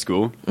from my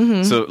school.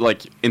 So,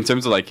 like, in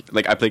terms of, like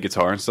I play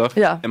guitar and stuff.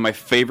 Yeah. And my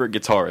favorite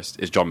guitarist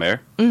is John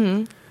Mayer.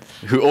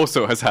 Who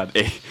also has had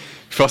a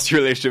frosty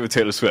relationship with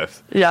Taylor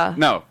Swift. Yeah.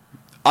 Now,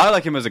 I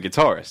like him as a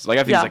guitarist. Like,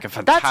 I think Yeah, he's, like,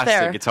 a that's fantastic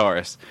fair.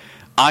 guitarist.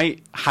 I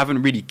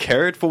haven't really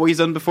cared for what he's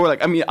done before.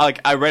 Like, I mean,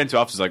 I ran into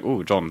after like,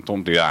 oh, John,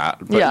 don't do that.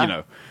 But,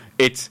 Yeah.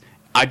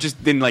 I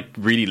just didn't, like,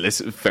 really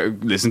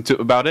listen to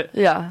about it.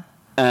 Yeah.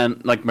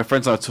 And, like, my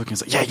friends and I were talking,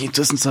 it's like, yeah, you need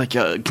to listen to, like,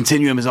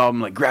 Continuum, his album,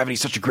 like,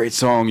 Gravity's such a great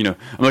song, I'm,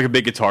 like, a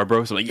big guitar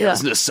bro, so, like, Yeah.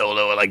 listen to a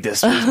solo, like,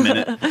 this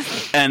minute.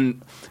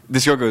 And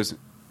this girl goes,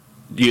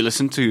 do you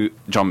listen to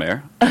John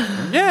Mayer?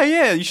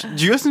 yeah,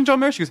 do you listen to John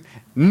Mayer? She goes,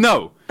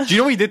 no. Do you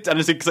know what he did? And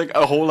it's like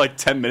a whole, like,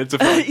 10 minutes of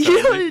her, like,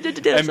 You know what he did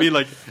to Taylor and being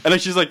like, and like,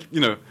 she's like,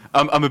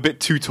 I'm a bit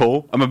too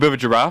tall. I'm a bit of a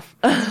giraffe.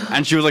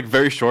 And she was, like,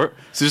 very short.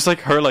 So just, like,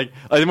 her, like,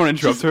 I didn't want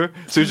to interrupt her.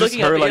 So it's just looking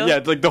her, at like, you? yeah,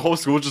 like, the whole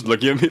school just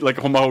looking at me,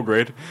 like, my whole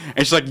grade.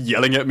 And she's, like,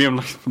 yelling at me. I'm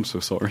like, I'm so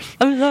sorry.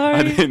 I'm sorry.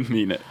 I didn't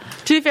mean it.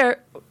 To be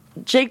fair,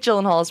 Jake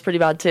Gyllenhaal is pretty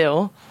bad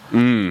too.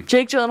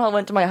 Jake Gyllenhaal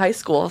went to my high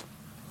school.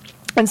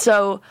 And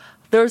so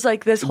there was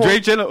like this whole... Dre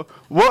Jenner,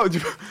 what?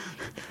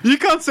 You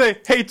can't say,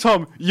 hey,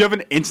 Tom, you have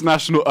an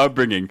international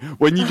upbringing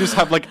when you just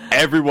have, like,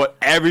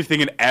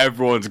 everything and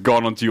everyone's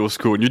gone onto your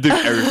school and you're doing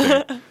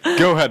everything.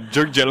 Go ahead.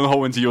 Jake Gyllenhaal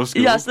went to your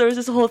school. Yeah, so there was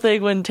this whole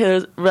thing when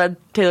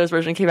Taylor's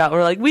version came out.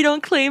 We're like, we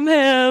don't claim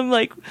him.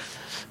 Like,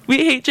 we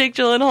hate Jake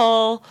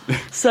Gyllenhaal.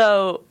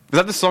 So, Is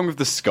that the song with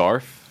the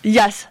scarf?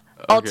 yes,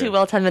 all Okay. too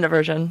well 10-minute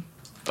version.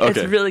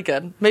 Okay. It's really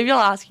good. Maybe I'll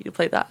ask you to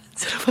play that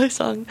instead of my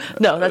song.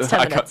 No, that's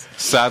 10 minutes.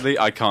 Sadly,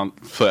 I can't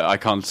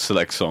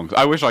select songs.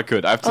 I wish I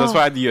could. That's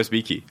why I had the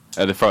USB key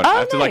at the front. Oh, I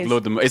have to like nice.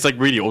 load them. It's like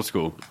really old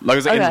school. Like I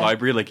was like, in the Okay.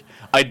 library, like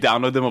I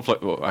download them.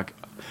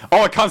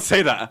 I can't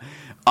say that.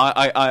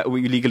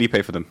 We legally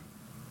pay for them.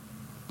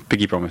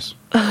 Piggy promise.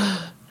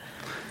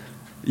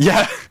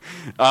 Yeah.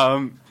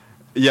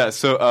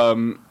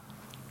 So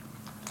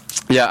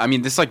yeah, I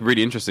mean, this is like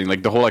really interesting.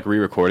 Like the whole like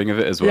re-recording of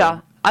it as well.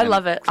 Yeah, I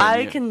love it. I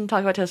it. can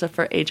talk about Taylor Swift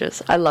for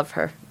ages. I love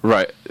her.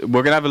 Right.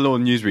 We're gonna have a little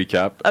news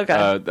recap.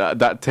 Okay.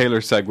 That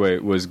Taylor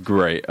segue was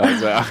great.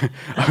 I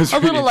was A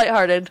little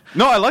lighthearted.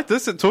 No, I like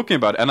this talking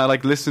about it, and I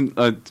like listen.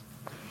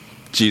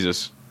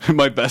 Jesus.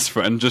 My best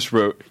friend just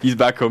wrote, he's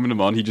back home in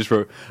Oman, he just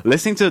wrote,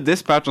 listening to the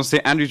Dispatch on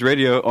St. Andrews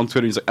Radio on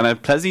Twitter, he's like, and I'm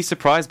pleasantly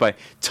surprised by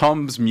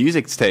Tom's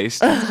music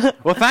taste.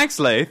 Well, thanks,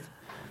 Laith.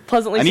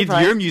 Pleasantly I need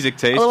surprised. your music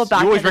taste. A little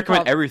You always backhanded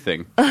recommend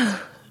everything. A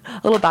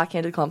little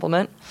backhanded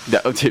compliment.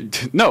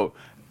 No,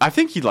 I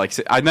think he likes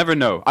it. I never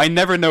know. I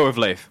never know of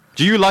Laith.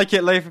 Do you like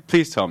it, Laith?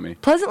 Please tell me.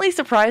 Pleasantly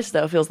surprised,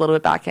 though, feels a little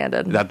bit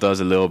backhanded. That does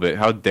a little bit.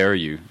 How dare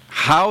you?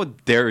 How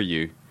dare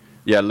you?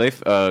 Yeah,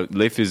 Leif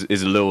is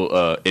a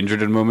little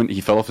injured at the moment.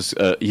 He fell off his...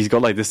 he's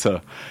got like this...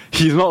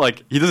 he's not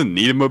like... He doesn't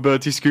need a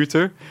mobility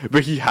scooter,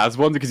 but he has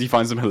one because he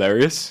finds them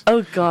hilarious.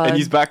 Oh, God. And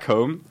he's back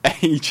home, and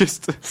he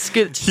just...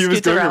 he was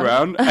going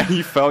around, and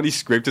he fell and he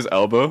scraped his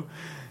elbow.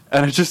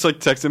 And I just like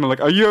texted him, I'm like,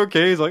 are you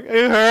okay? He's like,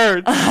 it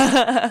hurts.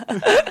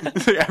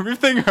 He's like,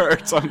 everything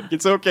hurts. I'm like,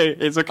 it's okay.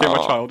 It's okay,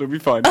 my child. It'll be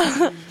fine.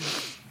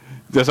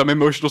 There's some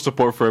emotional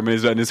support for him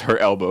and his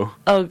hurt elbow.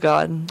 Oh,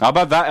 God. How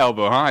about that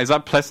elbow, huh? Is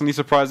that pleasantly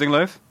surprising,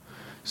 Leif?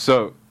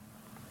 So,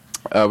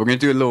 we're going to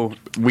do a little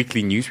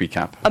weekly news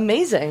recap.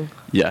 Amazing.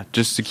 Yeah,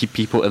 just to keep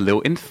people a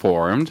little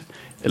informed,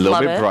 a little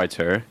bit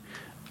brighter.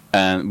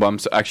 And well,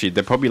 actually,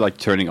 they're probably like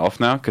turning off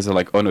now because they're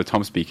like, oh no,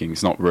 Tom's speaking.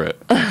 It's not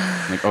Britt.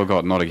 Like, oh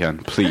God, not again.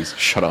 Please,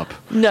 shut up.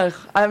 No,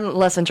 I'm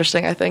less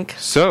interesting, I think.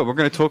 So, we're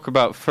going to talk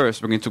about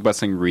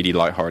something really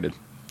lighthearted.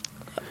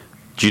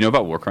 Do you know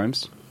about war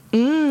crimes?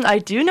 I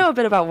do know a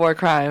bit about war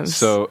crimes.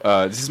 So,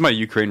 this is my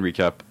Ukraine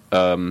recap.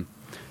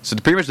 So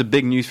pretty much the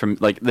big news from,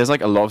 like, there's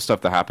like a lot of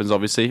stuff that happens,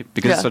 obviously,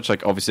 because it's such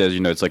like, obviously, as you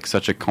know, it's like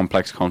such a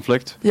complex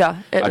conflict.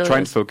 Yeah, I try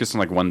and focus on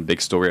like one big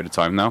story at a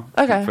time now.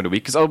 Okay. For the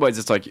week, because otherwise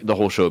it's like the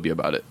whole show will be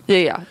about it.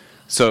 Yeah.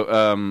 So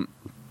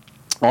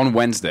on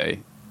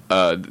Wednesday,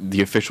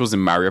 the officials in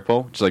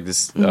Mariupol, which is like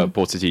this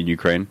port city in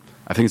Ukraine,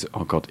 I think it's,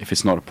 oh God, if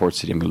it's not a port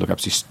city, I'm going to look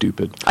absolutely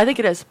stupid. I think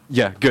it is.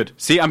 Yeah, good.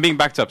 See, I'm being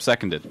backed up,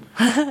 seconded.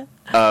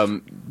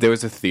 There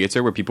was a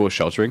theater where people were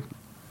sheltering,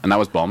 and that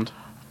was bombed.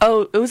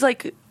 Oh, it was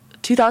like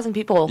 2,000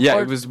 people. Yeah,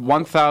 it was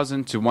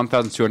 1,000 to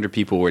 1,200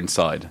 people were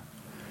inside.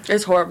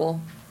 It's horrible.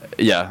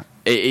 Yeah,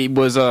 it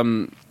was. I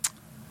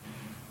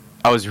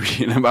was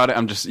reading about it.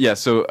 I'm just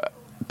so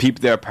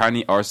people there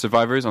apparently are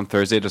survivors. On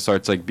Thursday, it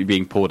starts like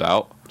being pulled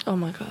out. Oh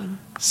my God.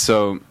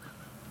 So,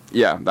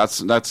 yeah,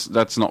 that's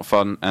not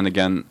fun. And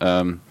again,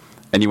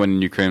 anyone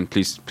in Ukraine,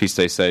 please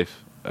stay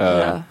safe.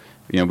 Yeah.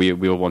 You know,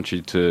 we all want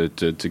you to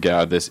get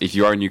out of this. If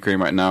you are in Ukraine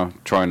right now,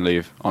 try and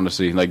leave.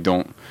 Honestly, like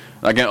don't.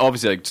 Again,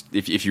 obviously, like,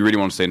 if you really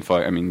want to stay and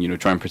fight, I mean, you know,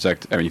 try and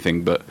protect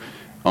everything. But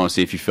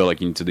honestly, if you feel like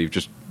you need to leave,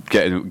 just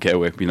get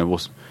away. You know,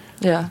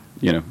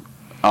 you know,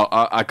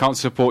 I can't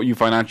support you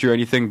financially or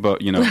anything,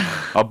 but you know,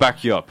 I'll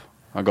back you up.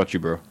 I got you,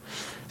 bro.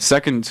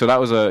 Second, so that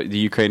was the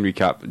Ukraine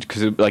recap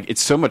because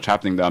it's so much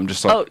happening that I'm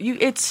just like,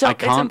 it's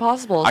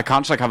impossible. I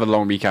can't just like have a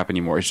long recap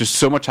anymore. It's just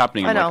so much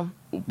happening. I know.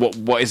 Like,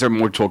 what is there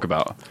more to talk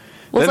about?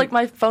 Well, it's like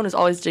my phone is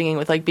always dinging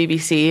with like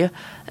BBC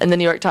and the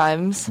New York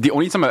Times. The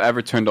only time I've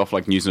ever turned off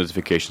like news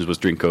notifications was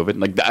during COVID.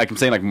 Like I'm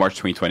saying like March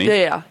 2020.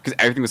 Yeah. Because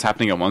everything was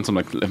happening at once. I'm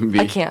like, let me be.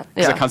 I can't.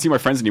 Because Yeah. I can't see my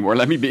friends anymore.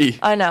 Let me be.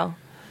 I know.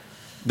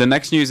 The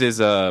next news is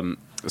so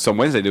on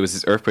Wednesday there was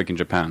this earthquake in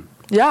Japan.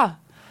 Yeah.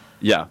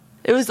 Yeah.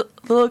 It was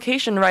the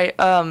location, right?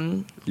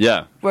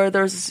 Yeah. Where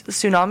there's a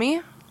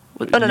tsunami.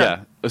 Oh, no.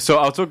 Yeah. So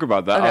I'll talk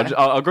about that. Okay.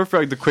 I'll go through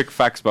like the quick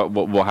facts about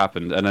what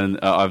happened, and then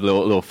I have a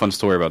little fun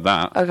story about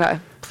that. Okay.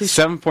 Please.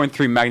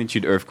 7.3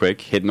 magnitude earthquake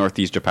hit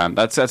northeast Japan.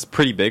 That's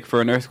pretty big for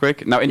an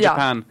earthquake. Now in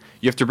Japan,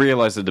 you have to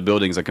realize that the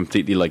buildings are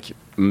completely like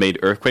made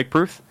earthquake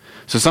proof.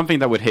 So something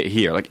that would hit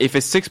here, like if a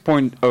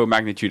 6.0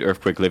 magnitude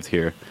earthquake hit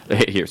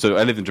here. So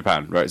I live in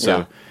Japan, right?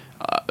 So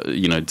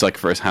you know, it's like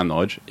first hand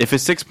knowledge. If a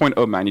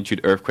 6.0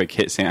 magnitude earthquake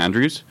hit St.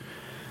 Andrews,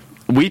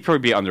 we'd probably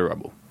be under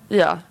rubble.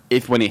 Yeah.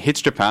 If when it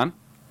hits Japan,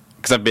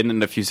 because I've been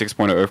in a few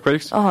 6.0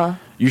 earthquakes,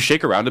 you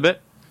shake around a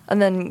bit.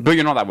 And then, but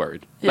you're not that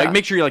worried. Yeah. Like,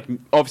 make sure you're like,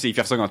 obviously, if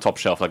you have something on the top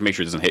shelf, like, make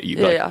sure it doesn't hit you.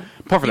 Yeah, like, yeah.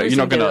 Perfect. You're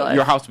not gonna.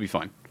 Your house will be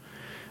fine.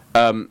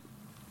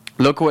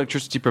 Local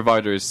electricity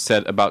providers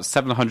said about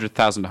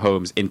 700,000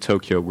 homes in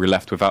Tokyo were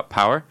left without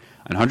power,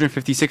 and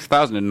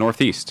 156,000 in the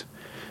northeast.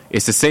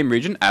 It's the same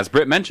region as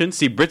Britt mentioned.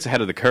 See, Britt's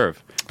ahead of the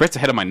curve. Britt's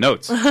ahead of my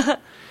notes.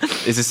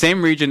 It's the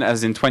same region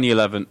as in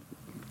 2011.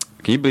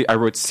 Can you believe I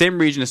wrote same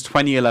region as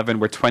 2011,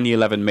 where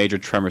 2011 major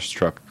tremor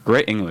struck?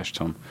 Great English,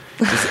 Tom.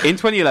 In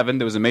 2011,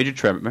 there was a major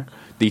tremor,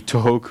 the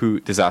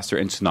Tohoku disaster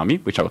and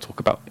tsunami, which I will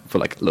talk about for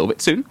like a little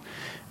bit soon.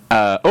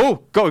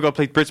 Go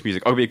play Brit's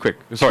music. I'll be quick.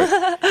 Sorry.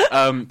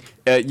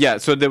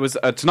 So there was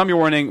a tsunami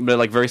warning, but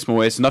like very small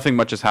ways. So nothing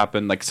much has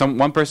happened. Like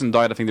one person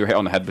died. I think they were hit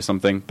on the head with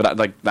something. But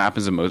that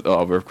happens in most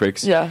of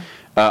earthquakes. Yeah.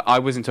 I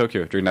was in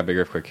Tokyo during that big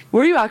earthquake.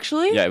 Were you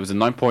actually? Yeah, it was a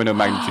 9.0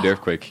 magnitude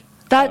earthquake.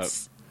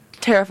 That's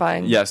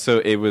terrifying. Yeah, so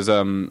it was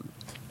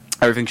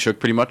everything shook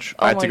pretty much.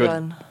 I had to go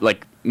God.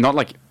 like not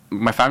like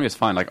my family was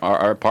fine. Like,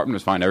 our apartment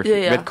was fine. Everything.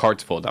 Yeah, yeah. We had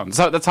cards fall down.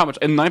 That's how much.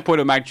 A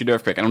 9.0 magnitude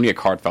earthquake, and only a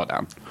card fell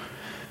down.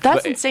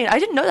 That's insane. I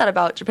didn't know that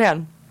about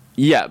Japan.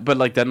 Yeah, but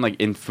like then like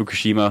in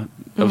Fukushima,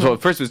 so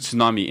first it was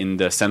tsunami in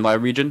the Sendai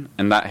region,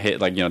 and that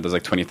hit like there's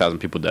like 20,000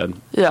 people dead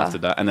after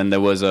that, and then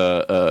there was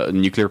a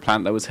nuclear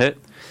plant that was hit,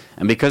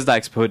 and because that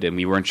exploded and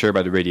we weren't sure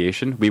about the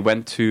radiation, we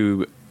went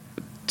to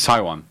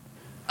Taiwan.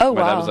 Oh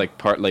wow! wow! That was like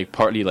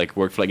partly like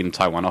worked for like in the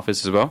Taiwan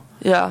office as well.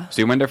 Yeah.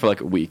 So we went there for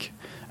like a week,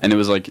 and it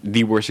was like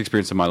the worst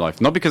experience of my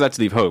life. Not because I had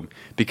to leave home,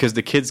 because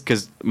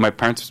my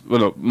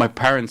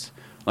parents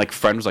like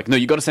friend was like, no,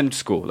 you got to send him to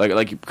school.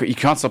 Like you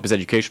can't stop his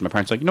education. My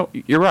parents were like, no,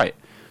 you're right.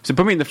 So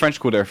put me in the French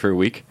school there for a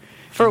week.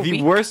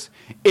 The worst.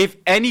 If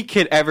any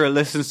kid ever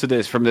listens to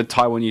this from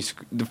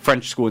the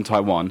French school in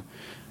Taiwan,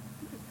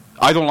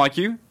 I don't like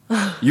you.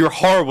 You're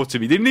horrible to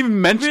me. They didn't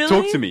even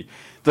talk to me.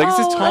 Like this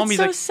is Tom. He's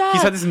like sad.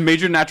 He's had this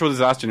major natural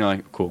disaster, and you're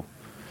like, cool.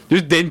 They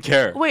just didn't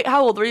care. Wait,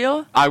 how old were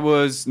you? I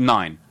was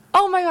 9.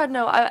 Oh my god,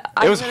 no!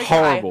 It was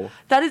horrible.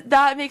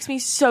 That makes me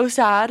so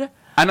sad.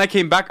 And I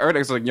came back early. I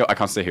was like, yo, I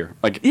can't stay here.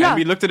 Like, and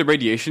we looked at the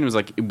radiation. It was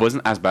like, it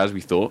wasn't as bad as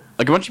we thought.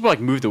 Like, a bunch of people like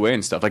moved away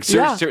and stuff. Like,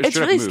 seriously, it's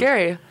really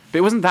scary. But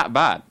it wasn't that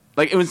bad.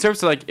 Like, it was served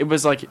to like, it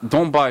was like,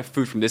 don't buy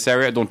food from this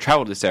area, don't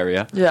travel to this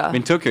area. Yeah.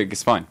 In Tokyo,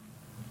 it's fine.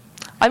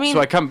 I mean, so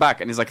I come back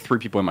and there's like 3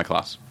 people in my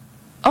class.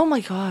 Oh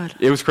my god.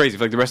 It was crazy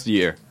for like the rest of the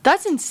year.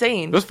 That's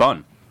insane. It was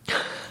fun.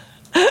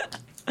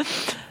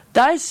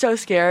 That is so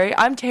scary.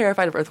 I'm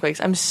terrified of earthquakes.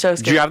 I'm so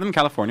scared. Do you have them in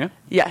California?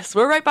 Yes,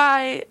 we're right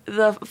by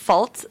the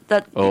fault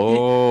that.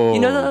 Oh.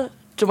 You know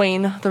the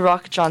Dwayne The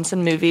Rock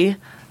Johnson movie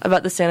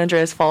about the San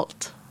Andreas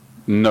Fault?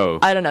 No.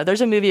 I don't know.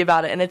 There's a movie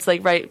about it, and it's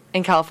like right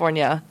in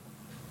California.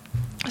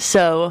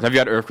 So. Have you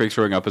had earthquakes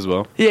growing up as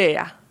well?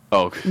 Yeah.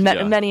 Oh.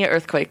 Many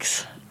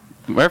earthquakes.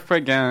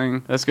 Earthquake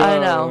gang. Let's go. I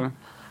know.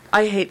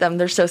 I hate them.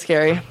 They're so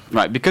scary.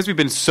 Right, because we've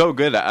been so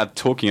good at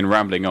talking and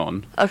rambling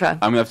on. Okay. I'm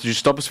going to have to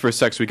just stop us for a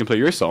sec so we can play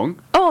your song.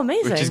 Oh,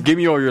 amazing. Which is Give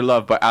Me All Your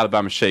Love by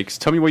Alabama Shakes.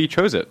 Tell me why you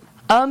chose it.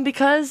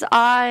 Because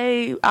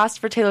I asked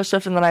for Taylor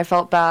Swift and then I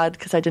felt bad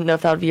because I didn't know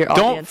if that would be your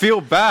audience. Don't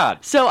feel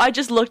bad. So I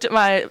just looked at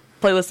my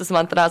playlist this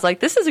month and I was like,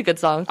 this is a good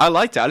song. I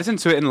liked it. I listened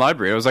to it in the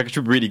library. I was like, it's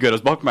really good. I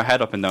was bobbing my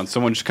head up and down.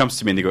 Someone just comes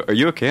to me and they go, are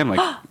you okay? I'm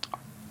like...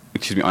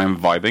 Excuse me, I am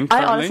vibing currently.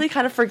 I honestly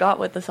kind of forgot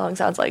what the song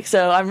sounds like,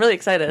 so I'm really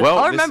excited. Well,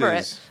 I'll remember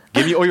it.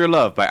 Give Me All Your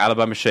Love by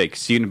Alabama Shake.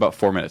 See you in about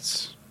 4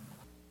 minutes.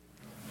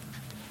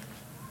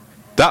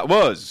 That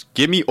was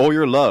Give Me All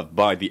Your Love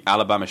by the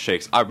Alabama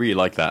Shakes. I really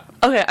like that.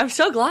 Okay, I'm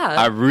so glad.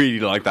 I really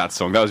like that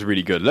song. That was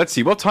really good. Let's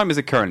see, what time is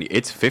it currently?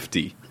 It's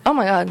 50. Oh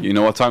my god. You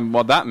know what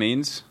that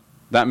means?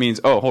 That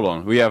means, oh, hold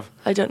on. We have...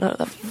 I don't know what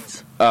that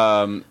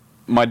means.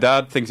 My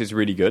dad thinks it's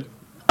really good.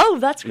 Oh,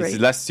 that's great.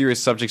 It's less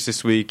serious subjects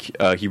this week.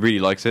 He really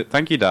likes it.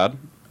 Thank you, Dad.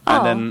 Oh.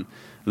 And then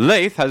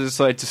Laith has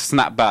decided to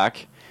snap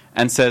back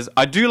and says,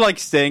 I do like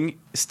Sting.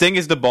 Sting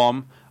is the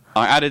bomb.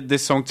 I added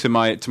this song to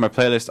my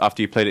playlist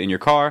after you played it in your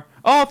car.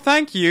 Oh,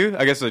 thank you.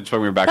 I guess just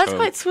when we were back home. That's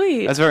quite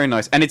sweet. That's very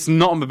nice. And it's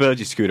not a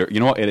mobility scooter. You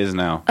know what? It is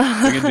now. What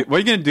are you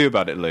going to do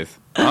about it, Laith?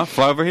 Huh?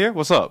 Fly over here?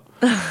 What's up?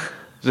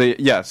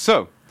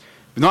 So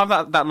we don't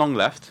have that long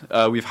left.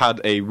 We've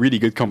had a really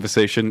good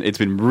conversation. It's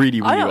been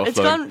really, really well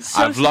flowing.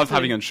 I've loved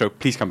having you on the show.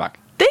 Please come back.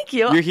 Thank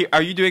you. You're here.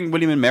 Are you doing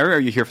William and Mary, or are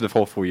you here for the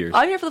full 4 years?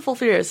 I'm here for the full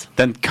 4 years.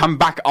 Then come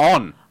back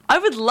on. I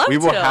would love to. We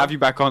will have you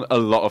back on a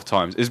lot of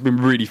times. It's been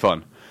really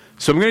fun.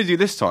 So what I'm going to do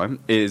this time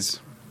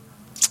is...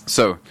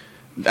 So,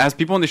 as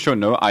people on the show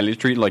know, I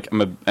literally,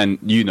 and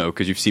you know,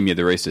 because you've seen me at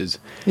the races.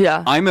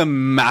 Yeah. I'm a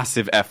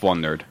massive F1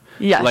 nerd.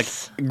 Yes.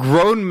 Like,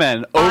 grown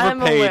men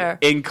overpaid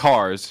in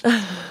cars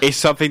is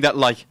something that,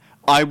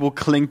 I will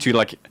cling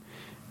to.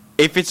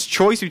 If it's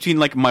choice between,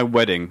 my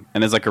wedding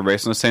and there's, a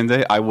race on the same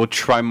day, I will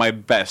try my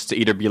best to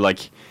either be,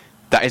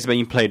 that is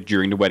being played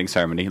during the wedding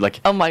ceremony.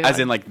 Oh my God. As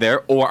in,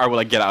 there, or I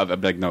will, get out of it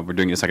and be no, we're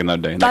doing this,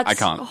 another day. That's I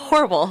can't.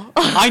 horrible.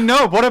 I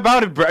know. What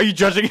about it, bro? Are you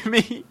judging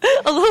me?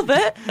 A little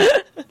bit.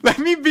 Let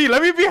me be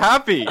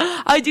happy.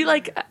 I do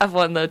like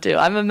F1, though, too.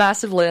 I'm a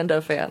massive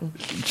Lando fan.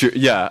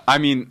 Yeah, I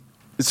mean,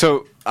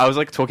 so I was,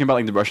 talking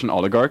about, the Russian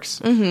oligarchs.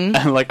 Mm-hmm.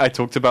 And, I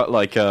talked about,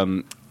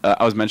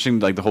 I was mentioning,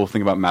 the whole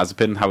thing about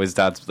Mazepin, how his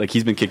dad's,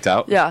 he's been kicked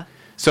out. Yeah.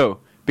 So,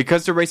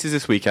 because the race is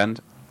this weekend,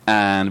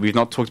 and we've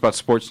not talked about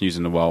sports news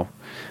in a while,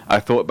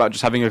 I thought about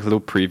just having a little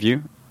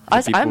preview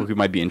for people who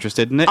might be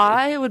interested in it.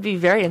 I would be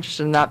very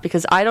interested in that,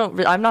 because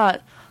I'm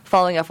not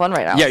following F1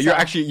 right now. Yeah, you're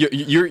actually,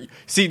 you're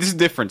see, this is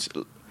different.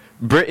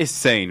 Britt is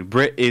sane.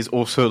 Britt is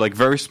also,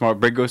 very smart.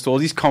 Britt goes to all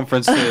these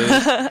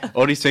conferences,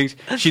 all these things.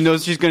 She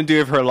knows what she's going to do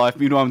with her life.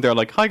 Meanwhile, I'm there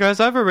hi,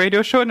 guys, I have a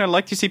radio show, and I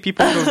like to see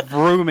people go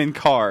vroom in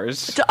cars.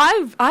 So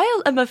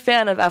I am a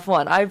fan of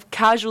F1. I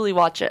casually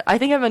watch it. I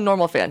think I'm a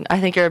normal fan. I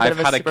think you're a bit of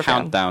a super fan. I've had a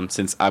countdown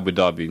since Abu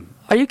Dhabi.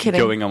 Are you kidding?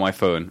 Going on my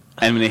phone.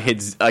 And when it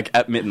hits,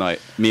 at midnight,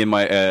 me and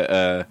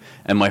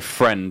my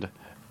friend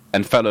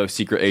and fellow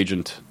secret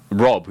agent,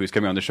 Rob, who's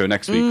coming on the show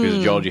next week, who's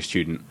a geology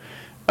student,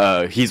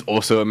 he's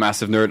also a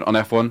massive nerd on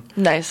F1.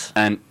 Nice.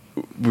 And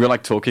we were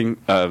talking,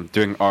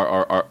 doing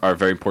our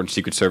very important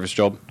Secret Service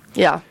job.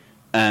 Yeah.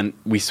 And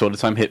we saw the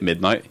time hit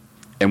midnight.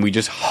 and we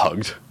just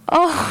hugged.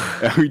 Oh.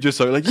 And we just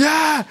started like,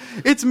 yeah,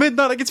 it's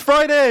midnight, like it's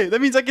Friday.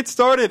 That means like it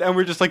started, and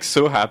we're just like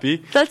so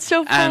happy. That's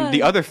so fun. And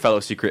the other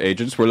fellow secret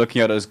agents were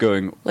looking at us,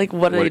 going, like,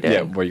 what are you doing?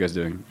 Yeah, what are you guys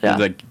doing? Yeah.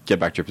 Like, get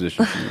back to your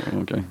position.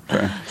 Okay,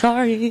 fair.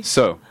 Sorry.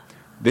 So,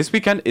 this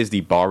weekend is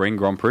the Bahrain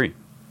Grand Prix.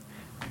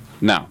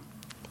 Now,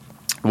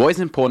 what is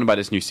important about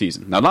this new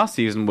season? Now, last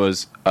season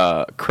was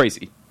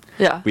crazy.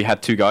 Yeah. We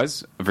had two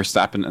guys,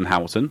 Verstappen and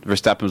Hamilton.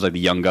 Verstappen was like the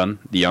young gun,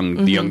 the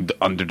young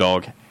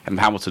underdog. And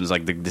Hamilton is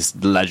like this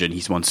legend.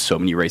 He's won so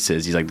many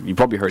races. He's like, you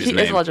probably heard his name.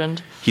 He is a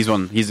legend. He's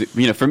won. He's,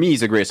 you know, for me, he's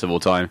the greatest of all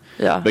time.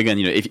 Yeah. But again,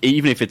 you know,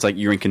 even if it's like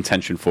you're in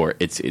contention for it,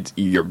 it's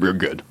you're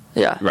good.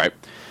 Yeah. Right.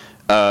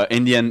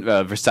 In the end,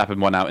 Verstappen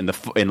won out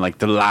in like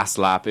the last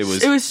lap. It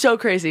was so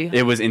crazy.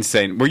 It was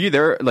insane. Were you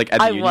there? Like at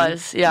the union?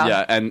 was, yeah.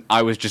 Yeah, and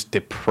I was just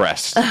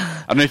depressed.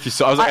 I don't know if you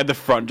saw. I was like at the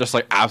front, just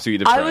like absolutely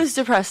depressed. I was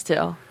depressed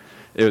too.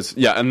 It was,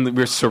 yeah, and we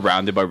were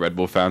surrounded by Red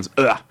Bull fans.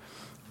 Ugh.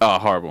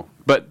 Horrible.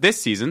 But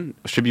this season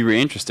should be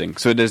really interesting.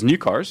 So there's new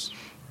cars.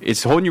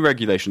 It's a whole new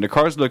regulation. The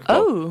cars look...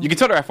 Oh. You can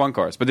tell they're F1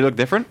 cars, but they look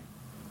different.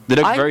 They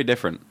look very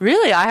different.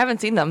 Really? I haven't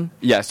seen them.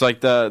 Yeah, so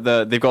like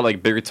they've got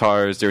like bigger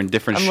tires. They're in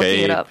different I'm shape.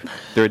 looking it up.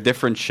 They're a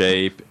different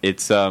shape.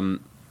 It's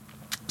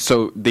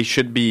so they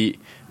should be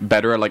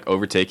better at like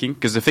overtaking,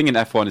 because the thing in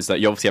F1 is that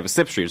you obviously have a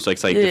slipstream. So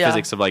it's like the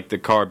physics of like the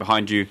car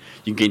behind you, you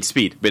can gain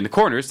speed. But in the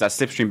corners, that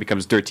slipstream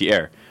becomes dirty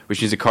air,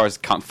 which means the cars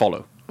can't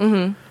follow.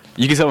 Mm-hmm.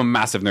 You can tell I'm a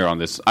massive nerd on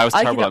this. I was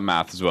terrible at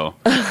math as well.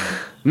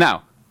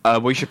 Now,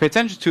 what you should pay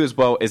attention to as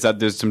well is that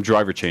there's some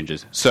driver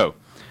changes. So,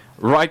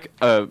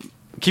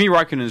 Kimi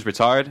Raikkonen is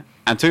retired.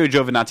 Antonio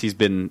Giovinazzi's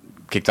been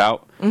kicked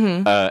out.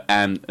 Mm-hmm.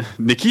 And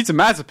Nikita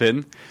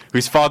Mazepin,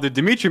 whose father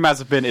Dmitry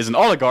Mazepin is an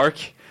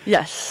oligarch,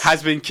 yes,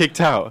 has been kicked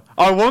out.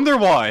 I wonder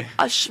why.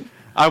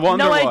 I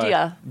wonder why.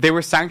 Idea. They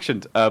were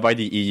sanctioned by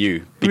the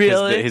EU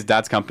because his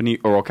dad's company,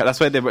 Oroka, that's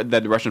why they had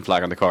the Russian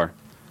flag on the car.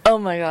 Oh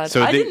my god!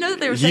 So I didn't know that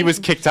they were. He was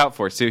kicked out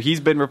for it. So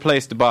he's been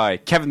replaced by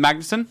Kevin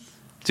Magnussen.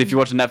 So if you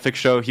watch the Netflix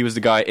show, he was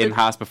the guy in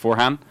Haas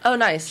beforehand. Oh,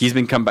 nice. He's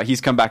come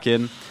back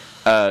in.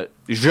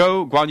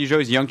 Guan Yu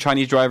is a young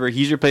Chinese driver.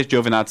 He's replaced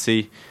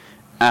Giovinazzi,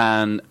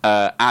 and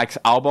Alex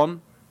Albon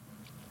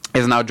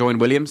has now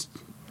joined Williams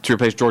to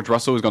replace George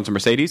Russell, who's gone to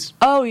Mercedes.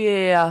 Oh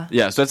yeah.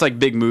 Yeah, so that's like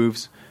big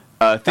moves.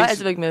 That is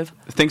a big move.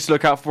 Things to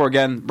look out for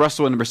again.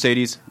 Russell and the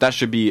Mercedes. That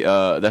should be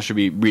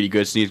really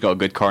good. So he's got a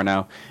good car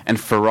now. And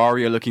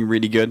Ferrari are looking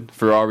really good.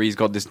 Ferrari's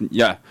got this.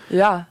 Yeah.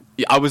 Yeah.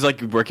 I was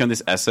like working on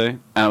this essay,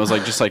 and I was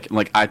like, just like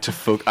I had to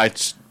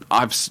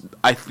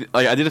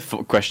I did a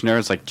questionnaire.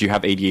 It's like, do you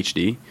have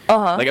ADHD?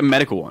 Like a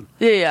medical one.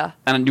 Yeah.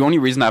 And the only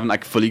reason I haven't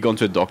like fully gone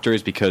to a doctor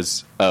is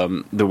because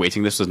the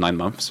waiting list was 9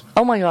 months.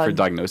 Oh my god. For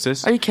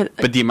diagnosis. Are you kidding?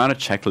 But the amount of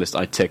checklist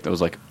I ticked, I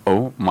was like,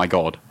 oh my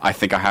god, I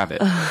think I have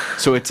it.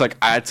 So it's like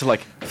I had to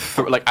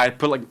I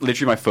put like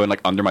literally my phone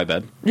like under my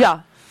bed.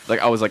 Yeah.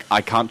 Like I was like,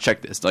 I can't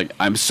check this. Like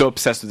I'm so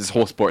obsessed with this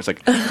whole sport. It's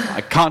like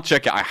I can't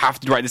check it. I have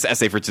to write this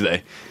essay for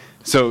today.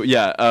 So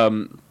yeah.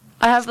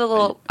 I have the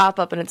little app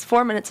up, and it's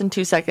 4 minutes and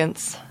 2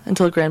 seconds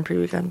until Grand Prix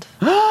weekend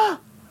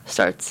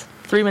starts.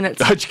 3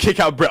 minutes. How'd you kick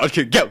out Britt?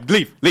 Okay, go,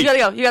 leave. You gotta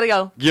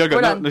go. We're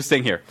done. No,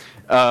 staying here.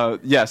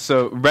 Yeah,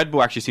 so Red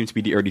Bull actually seems to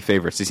be the early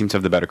favorites. They seem to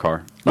have the better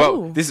car.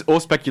 Well, this is all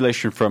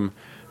speculation from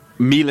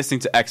me listening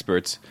to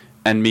experts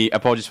and me.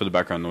 Apologies for the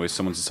background noise.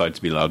 Someone's decided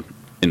to be loud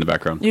in the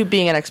background. You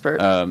being an expert.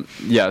 Well,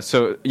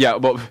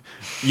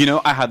 you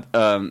know, I had,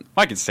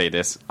 I can say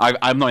this.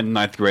 I'm not in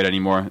 9th grade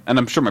anymore, and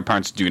I'm sure my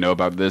parents do know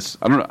about this.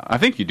 I don't know. I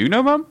think you do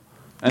know, Mom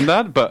and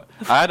Dad, but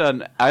I had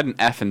an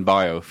F in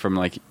bio from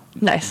like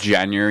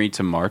January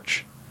to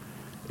March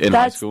in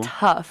high school. That's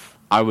tough.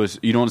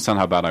 You don't understand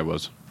how bad I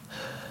was.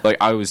 Like,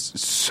 I was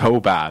so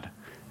bad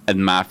at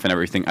math and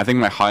everything. I think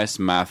my highest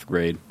math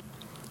grade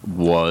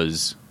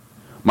was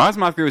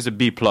a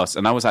B+,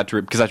 and I had to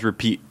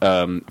repeat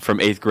from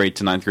 8th grade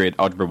to 9th grade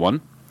Algebra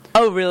 1.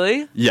 Oh,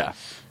 really? Yeah.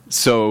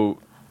 So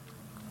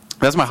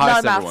that's my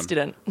highest not a ever math one.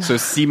 Student. So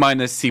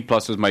C-, C+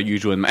 was my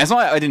usual. And it's not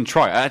like I didn't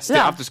try. I had to stay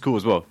after school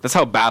as well. That's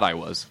how bad I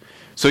was.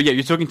 So yeah,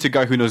 you're talking to a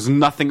guy who knows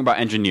nothing about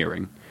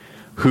engineering,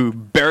 who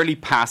barely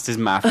passed his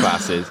math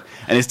classes,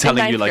 and is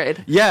telling you like,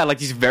 grade. yeah, like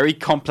these very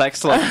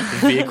complex like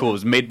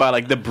vehicles made by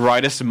like the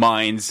brightest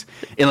minds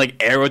in like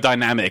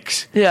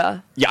aerodynamics.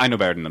 Yeah. Yeah, I know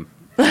better than them.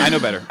 I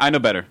know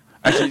better.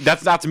 Actually,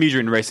 that's me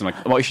during racing. I'm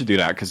like, well, you should do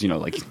that because, you know,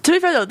 like... To be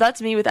fair, though,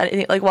 that's me with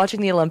anything, like watching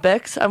the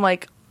Olympics. I'm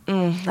like,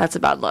 that's a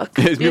bad look.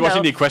 It's me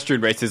watching the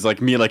equestrian races, like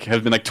me, like,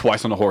 has been like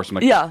twice on a horse. I'm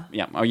like, yeah,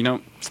 oh, you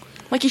know...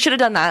 Like, you should have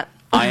done that.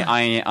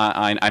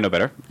 I know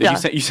better. Yeah.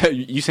 You said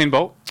Usain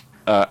Bolt,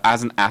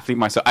 as an athlete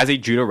myself, as a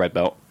judo red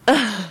belt,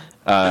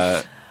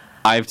 I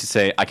have to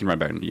say I can run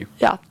better than you.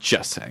 Yeah.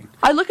 Just saying.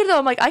 I look at it,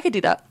 I'm like, I could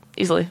do that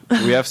easily.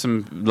 We have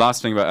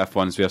last thing about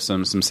F1 is we have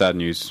some sad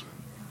news.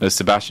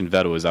 Sebastian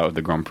Vettel is out of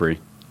the Grand Prix.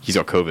 He's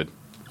got COVID.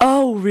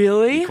 Oh,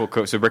 really?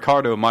 So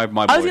Ricardo, my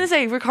boy... I was going to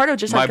say, Ricardo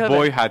just had COVID. My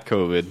boy had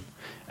COVID.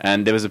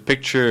 And there was a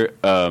picture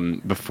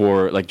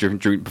before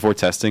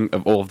testing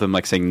of all of them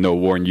like saying no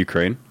war in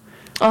Ukraine.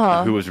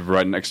 Who was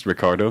right next to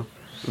Ricardo?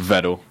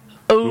 Vettel.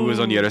 Who was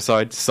on the other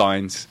side?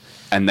 Sainz.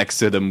 And next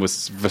to them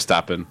was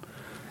Verstappen.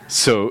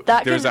 So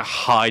That there's can- a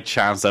high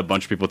chance that a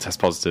bunch of people test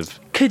positive.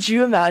 Could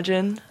you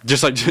imagine?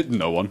 Just like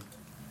no one.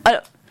 I,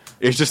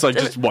 It's just like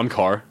just one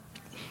car.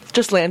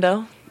 just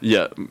Lando.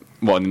 Yeah.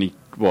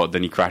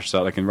 Then he crashes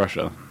out like in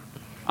Russia.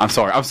 I'm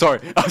sorry.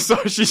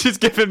 She's just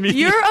giving me.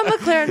 You're a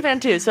McLaren fan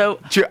too, so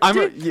You know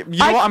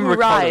what? I'm a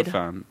Ricardo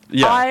fan.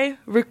 Yeah.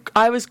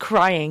 I was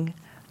crying.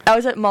 I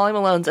was at Molly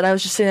Malone's and I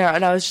was just sitting there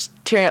and I was just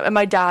tearing up. And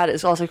my dad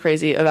is also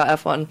crazy about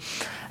F1,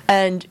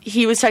 and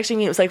he was texting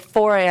me. It was like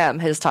 4 a.m.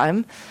 his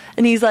time,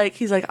 and he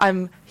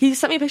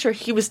sent me a picture.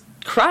 He was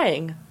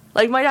crying.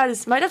 Like my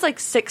dad's like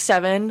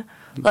 6'7",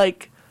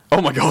 like.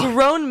 Oh my god.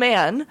 Grown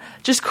man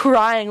just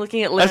crying,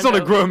 looking at Lando. That's not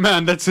a grown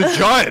man. That's a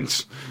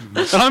giant.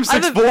 And I'm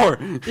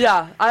 6'4".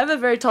 Yeah, I have a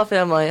very tall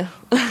family.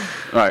 All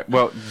right.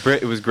 Well,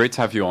 Britt, it was great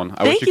to have you on.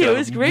 Thank you. Could It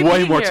was great way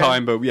being more here.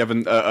 time, but we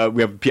haven't.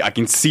 I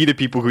can see the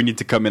people who need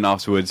to come in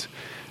afterwards.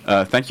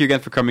 Thank you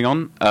again for coming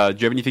on. Do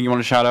you have anything you want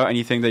to shout out?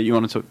 Anything that you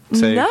want to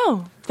say?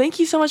 No, thank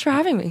you so much for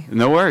having me.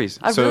 No worries.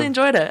 I've really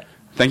enjoyed it.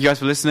 Thank you guys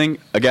for listening.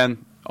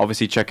 Again,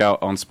 obviously check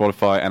out on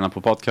Spotify and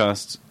Apple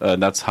Podcasts.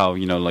 That's how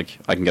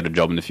I can get a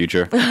job in the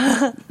future.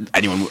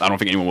 I don't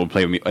think anyone will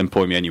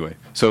employ me anyway.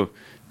 So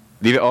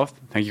leave it off.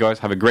 Thank you guys.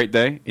 Have a great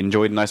day.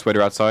 Enjoy the nice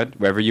weather outside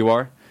wherever you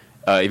are.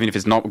 Even if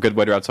it's not good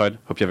weather outside,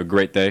 hope you have a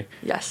great day.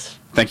 Yes.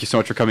 Thank you so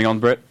much for coming on,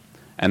 Britt.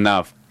 And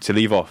now to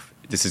leave off,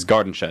 this is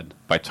Garden Shed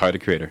by Ty the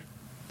Creator.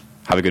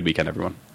 Have a good weekend, everyone.